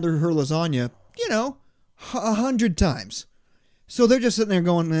else has had her lasagna, 100 times. So they're just sitting there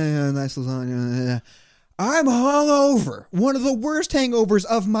going, nice lasagna. I'm hungover. One of the worst hangovers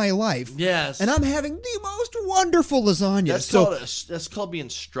of my life. Yes. And I'm having the most wonderful lasagna. That's called being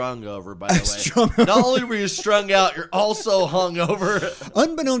strung over, by the way. Strung Not only were you strung out, you're also hungover.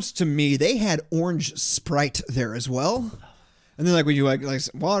 Unbeknownst to me, they had orange Sprite there as well. And they're like, would you like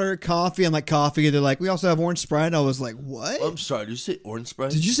some water, coffee? I'm like, coffee. They're like, we also have orange Sprite. I was like, what? I'm sorry, did you say orange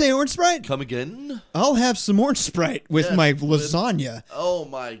Sprite? Did you say orange Sprite? Come again? I'll have some orange Sprite with my lasagna. Oh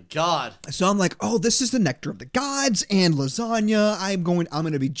my God. So I'm like, oh, this is the nectar of the gods and lasagna. I'm going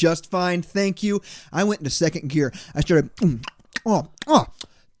to be just fine. Thank you. I went into second gear. I started,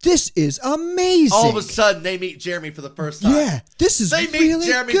 this is amazing. All of a sudden, they meet Jeremy for the first time. Yeah, this is They meet really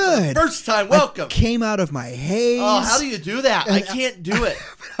Jeremy good. for the first time. Welcome. I came out of my haze. Oh, how do you do that? I can't do it.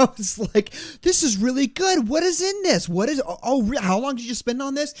 I was like, this is really good. What is in this? What is, how long did you spend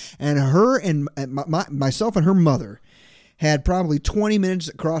on this? And her and myself and her mother had probably 20 minutes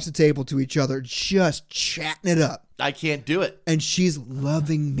across the table to each other, just chatting it up. I can't do it. And she's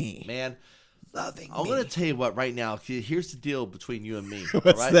loving me. Man, Loving I'm me. going to tell you what right now. Here's the deal between you and me.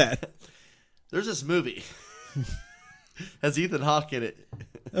 What's right? that? There's this movie. Has Ethan Hawke in it.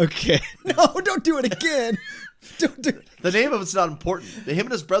 Okay. No, don't do it again. Don't do it. The name of it's not important. Him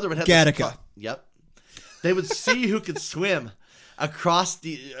and his brother would have Gattaca. Yep. They would see who could swim across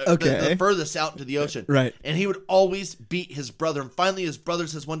the furthest out into the ocean. Right. And he would always beat his brother. And finally his brother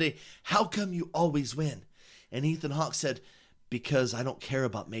says one day, how come you always win? And Ethan Hawke said, because I don't care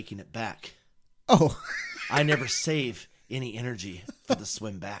about making it back. Oh. I never save any energy for the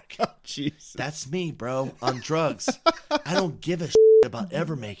swim back. Oh, jeez. That's me, bro, on drugs. I don't give a about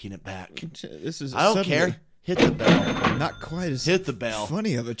ever making it back. This is I don't care. Hit the bell. Not quite as Hit the bell.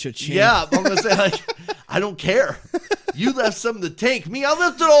 funny of a cha-ching. Yeah, I'm going to say, like, I don't care. You left some in the tank. Me, I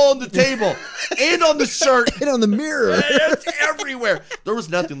left it all on the table and on the shirt. And on the mirror. It's everywhere. There was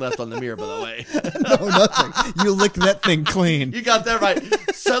nothing left on the mirror, by the way. No, nothing. You licked that thing clean. You got that right.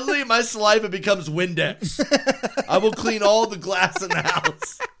 Suddenly, my saliva becomes Windex. I will clean all the glass in the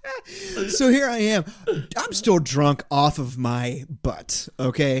house. So here I am. I'm still drunk off of my butt,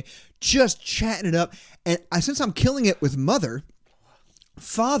 okay? Just chatting it up. And since I'm killing it with Mother,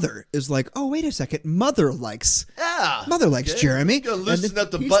 Father is like, oh, wait a second. Mother likes Jeremy. Go loosen And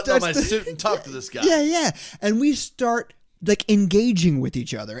up the he button on starts my to- suit and talk to this guy. Yeah. And we start like engaging with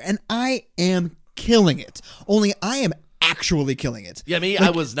each other. And I am killing it. Only I am actually killing it. Yeah, me, Like-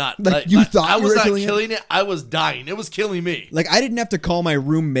 I was not. like you thought I you was were not killing killing it. I was dying. It was killing me. Like, I didn't have to call my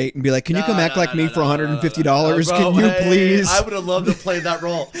roommate and be like, can you come act like me for $150? Bro, Can you hey, please? I would have loved to play that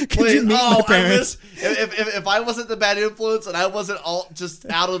role. Could you meet my parents? If I wasn't the bad influence and I wasn't all just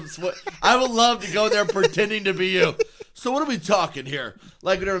out of I would love to go there pretending to be you. So what are we talking here?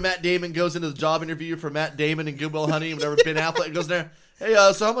 Like whenever Matt Damon goes into the job interview for Matt Damon and Good Will Hunting, whenever Ben Affleck goes there, hey,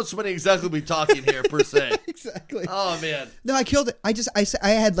 so how much money exactly are we talking here per se? Exactly. Oh man. No, I killed it. I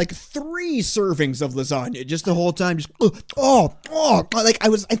had like 3 servings of lasagna just the whole time. Just like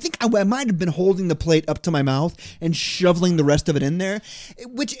I think I might have been holding the plate up to my mouth and shoveling the rest of it in there,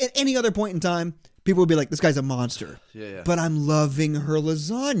 which at any other point in time, people would be like, this guy's a monster. Yeah. But I'm loving her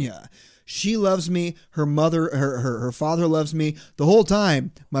lasagna. She loves me. Her mother, her father loves me. The whole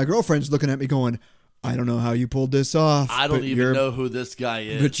time, my girlfriend's looking at me going, I don't know how you pulled this off. I don't even know who this guy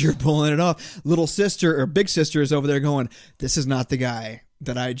is. But you're pulling it off. Little sister or big sister is over there going, this is not the guy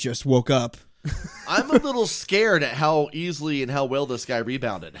that I just woke up. I'm a little scared at how easily and how well this guy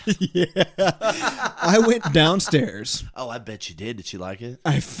rebounded. I went downstairs. Oh, I bet you did. Did you like it?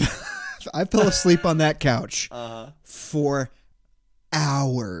 I fell asleep on that couch for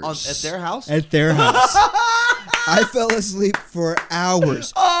hours. At their house? At their house. I fell asleep for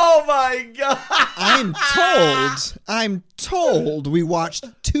hours. Oh my god! I'm told we watched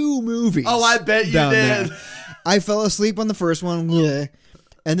 2 movies. Oh, I bet you down did. there. I fell asleep on the first one, and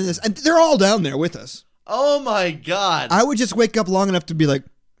then this, and they're all down there with us. Oh my god! I would just wake up long enough to be like,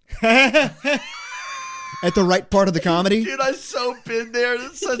 at the right part of the comedy. Dude, I've so been there.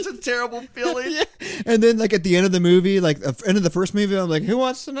 It's such a terrible feeling. And then, like, at the end of the movie, like, end of the first movie, I'm like, who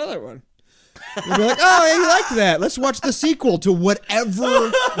wants another one? They'd be like, oh, hey, you like that. Let's watch the sequel to whatever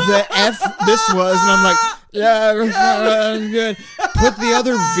the F this was. And I'm like, yeah, good. Put the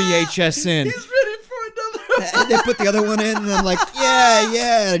other VHS in. He's ready for another. And they put the other one in, and I'm like,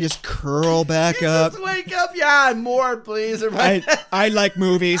 yeah. And I just curl back up. Just wake up, yeah, and more, please. I like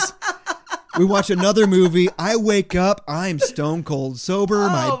movies. We watch another movie. I wake up. I'm stone cold sober.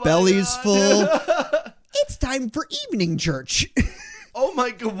 My belly's full. It's time for evening church. Oh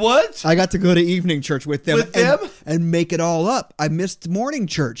my god, what? I got to go to evening church with them. With them? And make it all up. I missed morning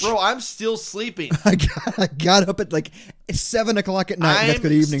church. Bro, I'm still sleeping. I got up at like It's 7 o'clock at night. And that's I'm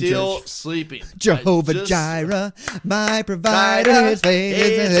good evening, still church. sleeping. Jehovah I just- Jireh, my provider, his faith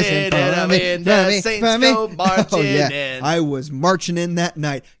is in for me, and the saints for me. go marching Oh, yeah. in. I was marching in that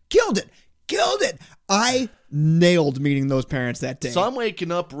night. Killed it. I nailed meeting those parents that day. So I'm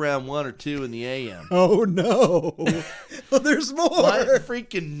waking up around 1 or 2 in the a.m. Oh, no. Well, there's more. My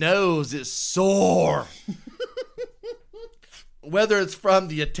freaking nose is sore. Whether it's from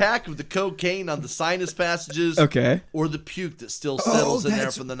the attack of the cocaine on the sinus passages Okay. or the puke that still settles in there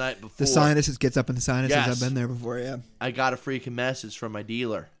that's- from the night before. The sinuses gets up in the sinuses. Yes. I've been there before, yeah. I got a freaking message from my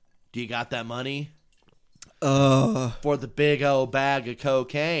dealer. Do you got that money Oh, for the big old bag of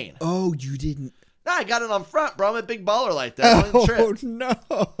cocaine? you didn't. No, I got it on front, bro. I'm a big baller like that. I wouldn't Oh, trip.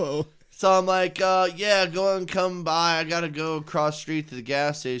 no. So I'm like, yeah, go and come by. I got to go across the street to the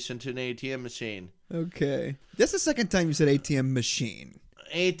gas station to an ATM machine. Okay. That's the second time you said ATM machine.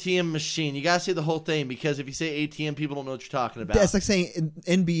 ATM machine. You got to say the whole thing because if you say ATM, people don't know what you're talking about. That's like saying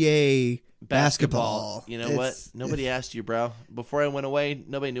NBA basketball. You know what? Nobody asked you, bro. Before I went away,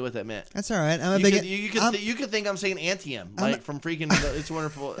 nobody knew what that meant. That's all right. I'm a You big. could, you could think I'm saying Antium, like from freaking It's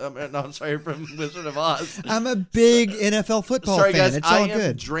Wonderful. No, I'm sorry, from Wizard of Oz. I'm a big NFL football Sorry, fan. guys. It's I all am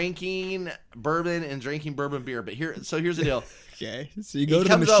good. drinking bourbon and drinking bourbon beer. But here's the deal. Okay. So you go He to the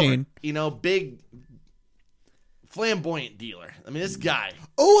comes machine. over, big flamboyant dealer. I mean, this guy.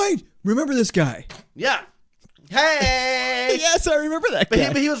 Oh, I remember this guy. Yeah. Hey. Yes, I remember that But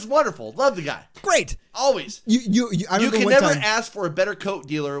guy. he was wonderful. Loved the guy. Great. Always. I You remember can one never time, ask for a better coke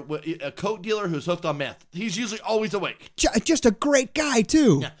dealer, a coke dealer who's hooked on meth. He's usually always awake. just a great guy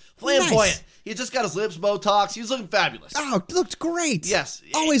too. Yeah, flamboyant. Nice. He just got his lips Botox. He's looking fabulous. Oh, looked great. Yes.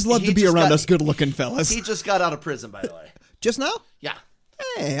 Always love He to be just around got- us good-looking fellas. He just got out of prison, by the way. Just now? Yeah.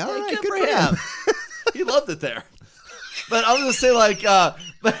 Hey, all right, Good good for him. He loved it there. But I was gonna say, like,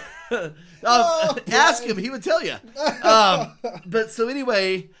 ask him. He would tell you. But so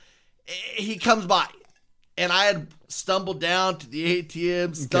anyway, he comes by, and I had stumbled down to the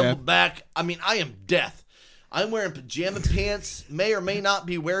ATM, stumbled back. I mean, I am death. I'm wearing pajama pants, may or may not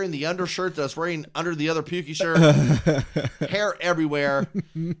be wearing the undershirt that I was wearing under the other pukey shirt. Hair everywhere.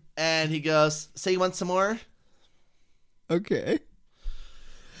 And he goes, so you want some more? Okay.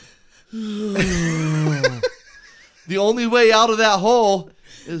 The only way out of that hole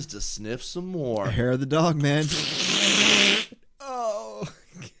is to sniff some more. Hair of the dog, man. Oh,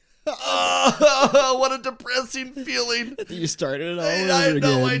 what a depressing feeling. You started it all I over have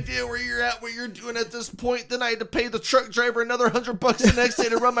again. no idea where you're at, what you're doing at this point. Then I had to pay the truck driver another $100 the next day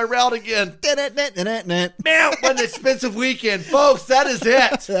to run my route again. Man, what an expensive weekend. Folks, that is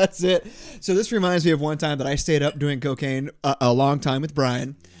it. That's it. So this reminds me of one time that I stayed up doing cocaine a long time with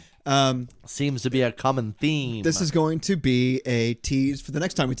Brian. Seems to be a common theme. This is going to be a tease for the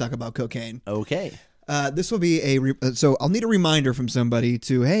next time we talk about cocaine. okay. This will be so I'll need a reminder from somebody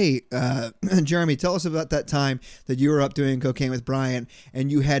to, hey, Jeremy, tell us about that time that you were up doing cocaine with Brian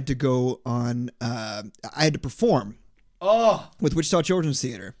and you had to go on, I had to perform with Wichita Children's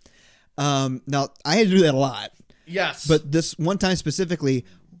Theater. Now, I had to do that a lot, Yes. but this one time specifically,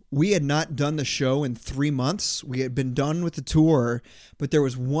 we had not done the show in 3 months. We had been done with the tour, but there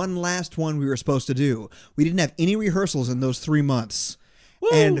was one last one we were supposed to do. We didn't have any rehearsals in those 3 months.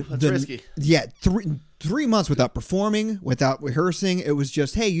 Woo, that's risky. Yeah, 3 months without performing, without rehearsing. It was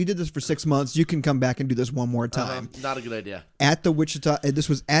just, hey, you did this for 6 months. You can come back and do this one more time. Not a good idea. At the Wichita, this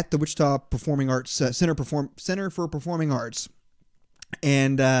was at the Wichita Performing Arts Center for Performing Arts,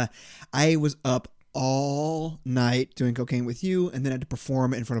 and I was up all night doing cocaine with you, and then I had to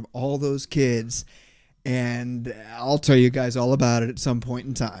perform in front of all those kids, and I'll tell you guys all about it at some point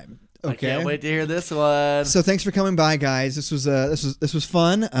in time. I Okay. can't wait to hear this one. So thanks for coming by, guys. This was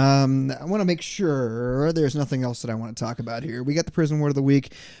fun. I want to make sure there's nothing else that I want to talk about here. We got the prison word of the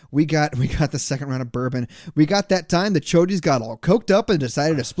week. We got the second round of bourbon. We got that time the Chodies got all coked up and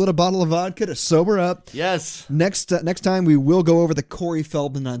decided to split a bottle of vodka to sober up. Yes. Next time we will go over the Corey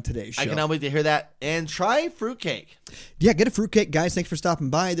Feldman on today's show. I cannot wait to hear that. And try fruitcake. Yeah, get a fruitcake, guys. Thanks for stopping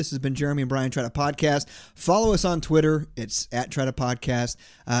by. This has been Jeremy and Brian Try to Podcast. Follow us on Twitter. It's at Try to Podcast.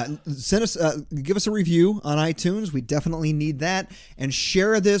 Send us, give us a review on iTunes. We definitely need that. And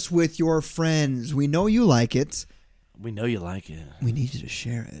share this with your friends. We know you like it. We know you like it. We need you to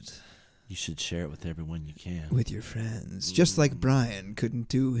share it You should share it with everyone you can. with your friends. Just like Brian couldn't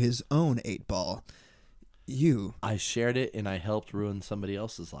do his own 8-ball. I shared it and I helped ruin somebody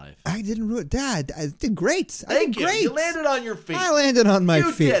else's life. I didn't ruin Dad. I did great. I Thank did you. great. You landed on your feet. I landed on my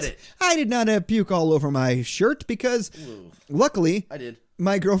You feet. did it. I did not have puke all over my shirt because, luckily, I did.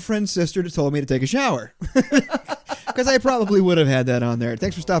 my girlfriend's sister told me to take a shower. Because I probably would have had that on there.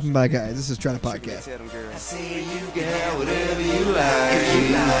 Thanks for stopping by, guys. This is Trying to Podcast. I said you can have whatever you like.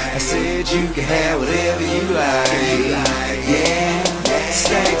 I said you can have whatever you like. Yeah,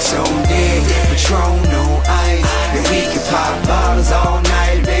 stacks on deck, Patron on ice. And we can pop bottles all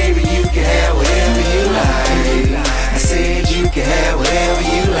night, baby. You can have whatever you like. I said you can have whatever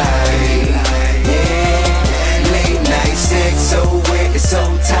you like. Yeah, late night sex so wet, it's so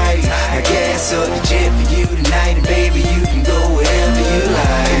tight. I gas up the jet for you tonight, and baby, you can go wherever you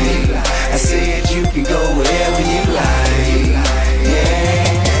like. I said you can go wherever you like.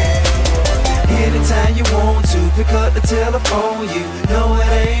 Yeah. Anytime you want to, pick up the telephone. You know it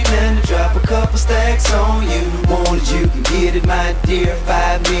ain't nothing to drop a couple stacks on you. Want it, you can get it, my dear.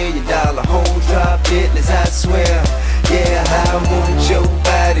 $5 million home drop business, I swear. Yeah, I want your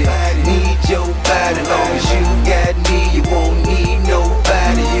body, need your body. Long as you got me, you won't need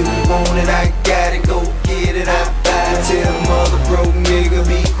nobody. You want it, I got it, go get it, I buy it. Tell mother broke nigga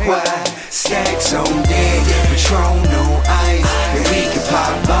be quiet. Stacks on deck, Patron on ice. And we can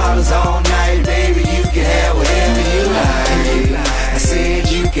pop bottles all night, baby, you can have whatever you like.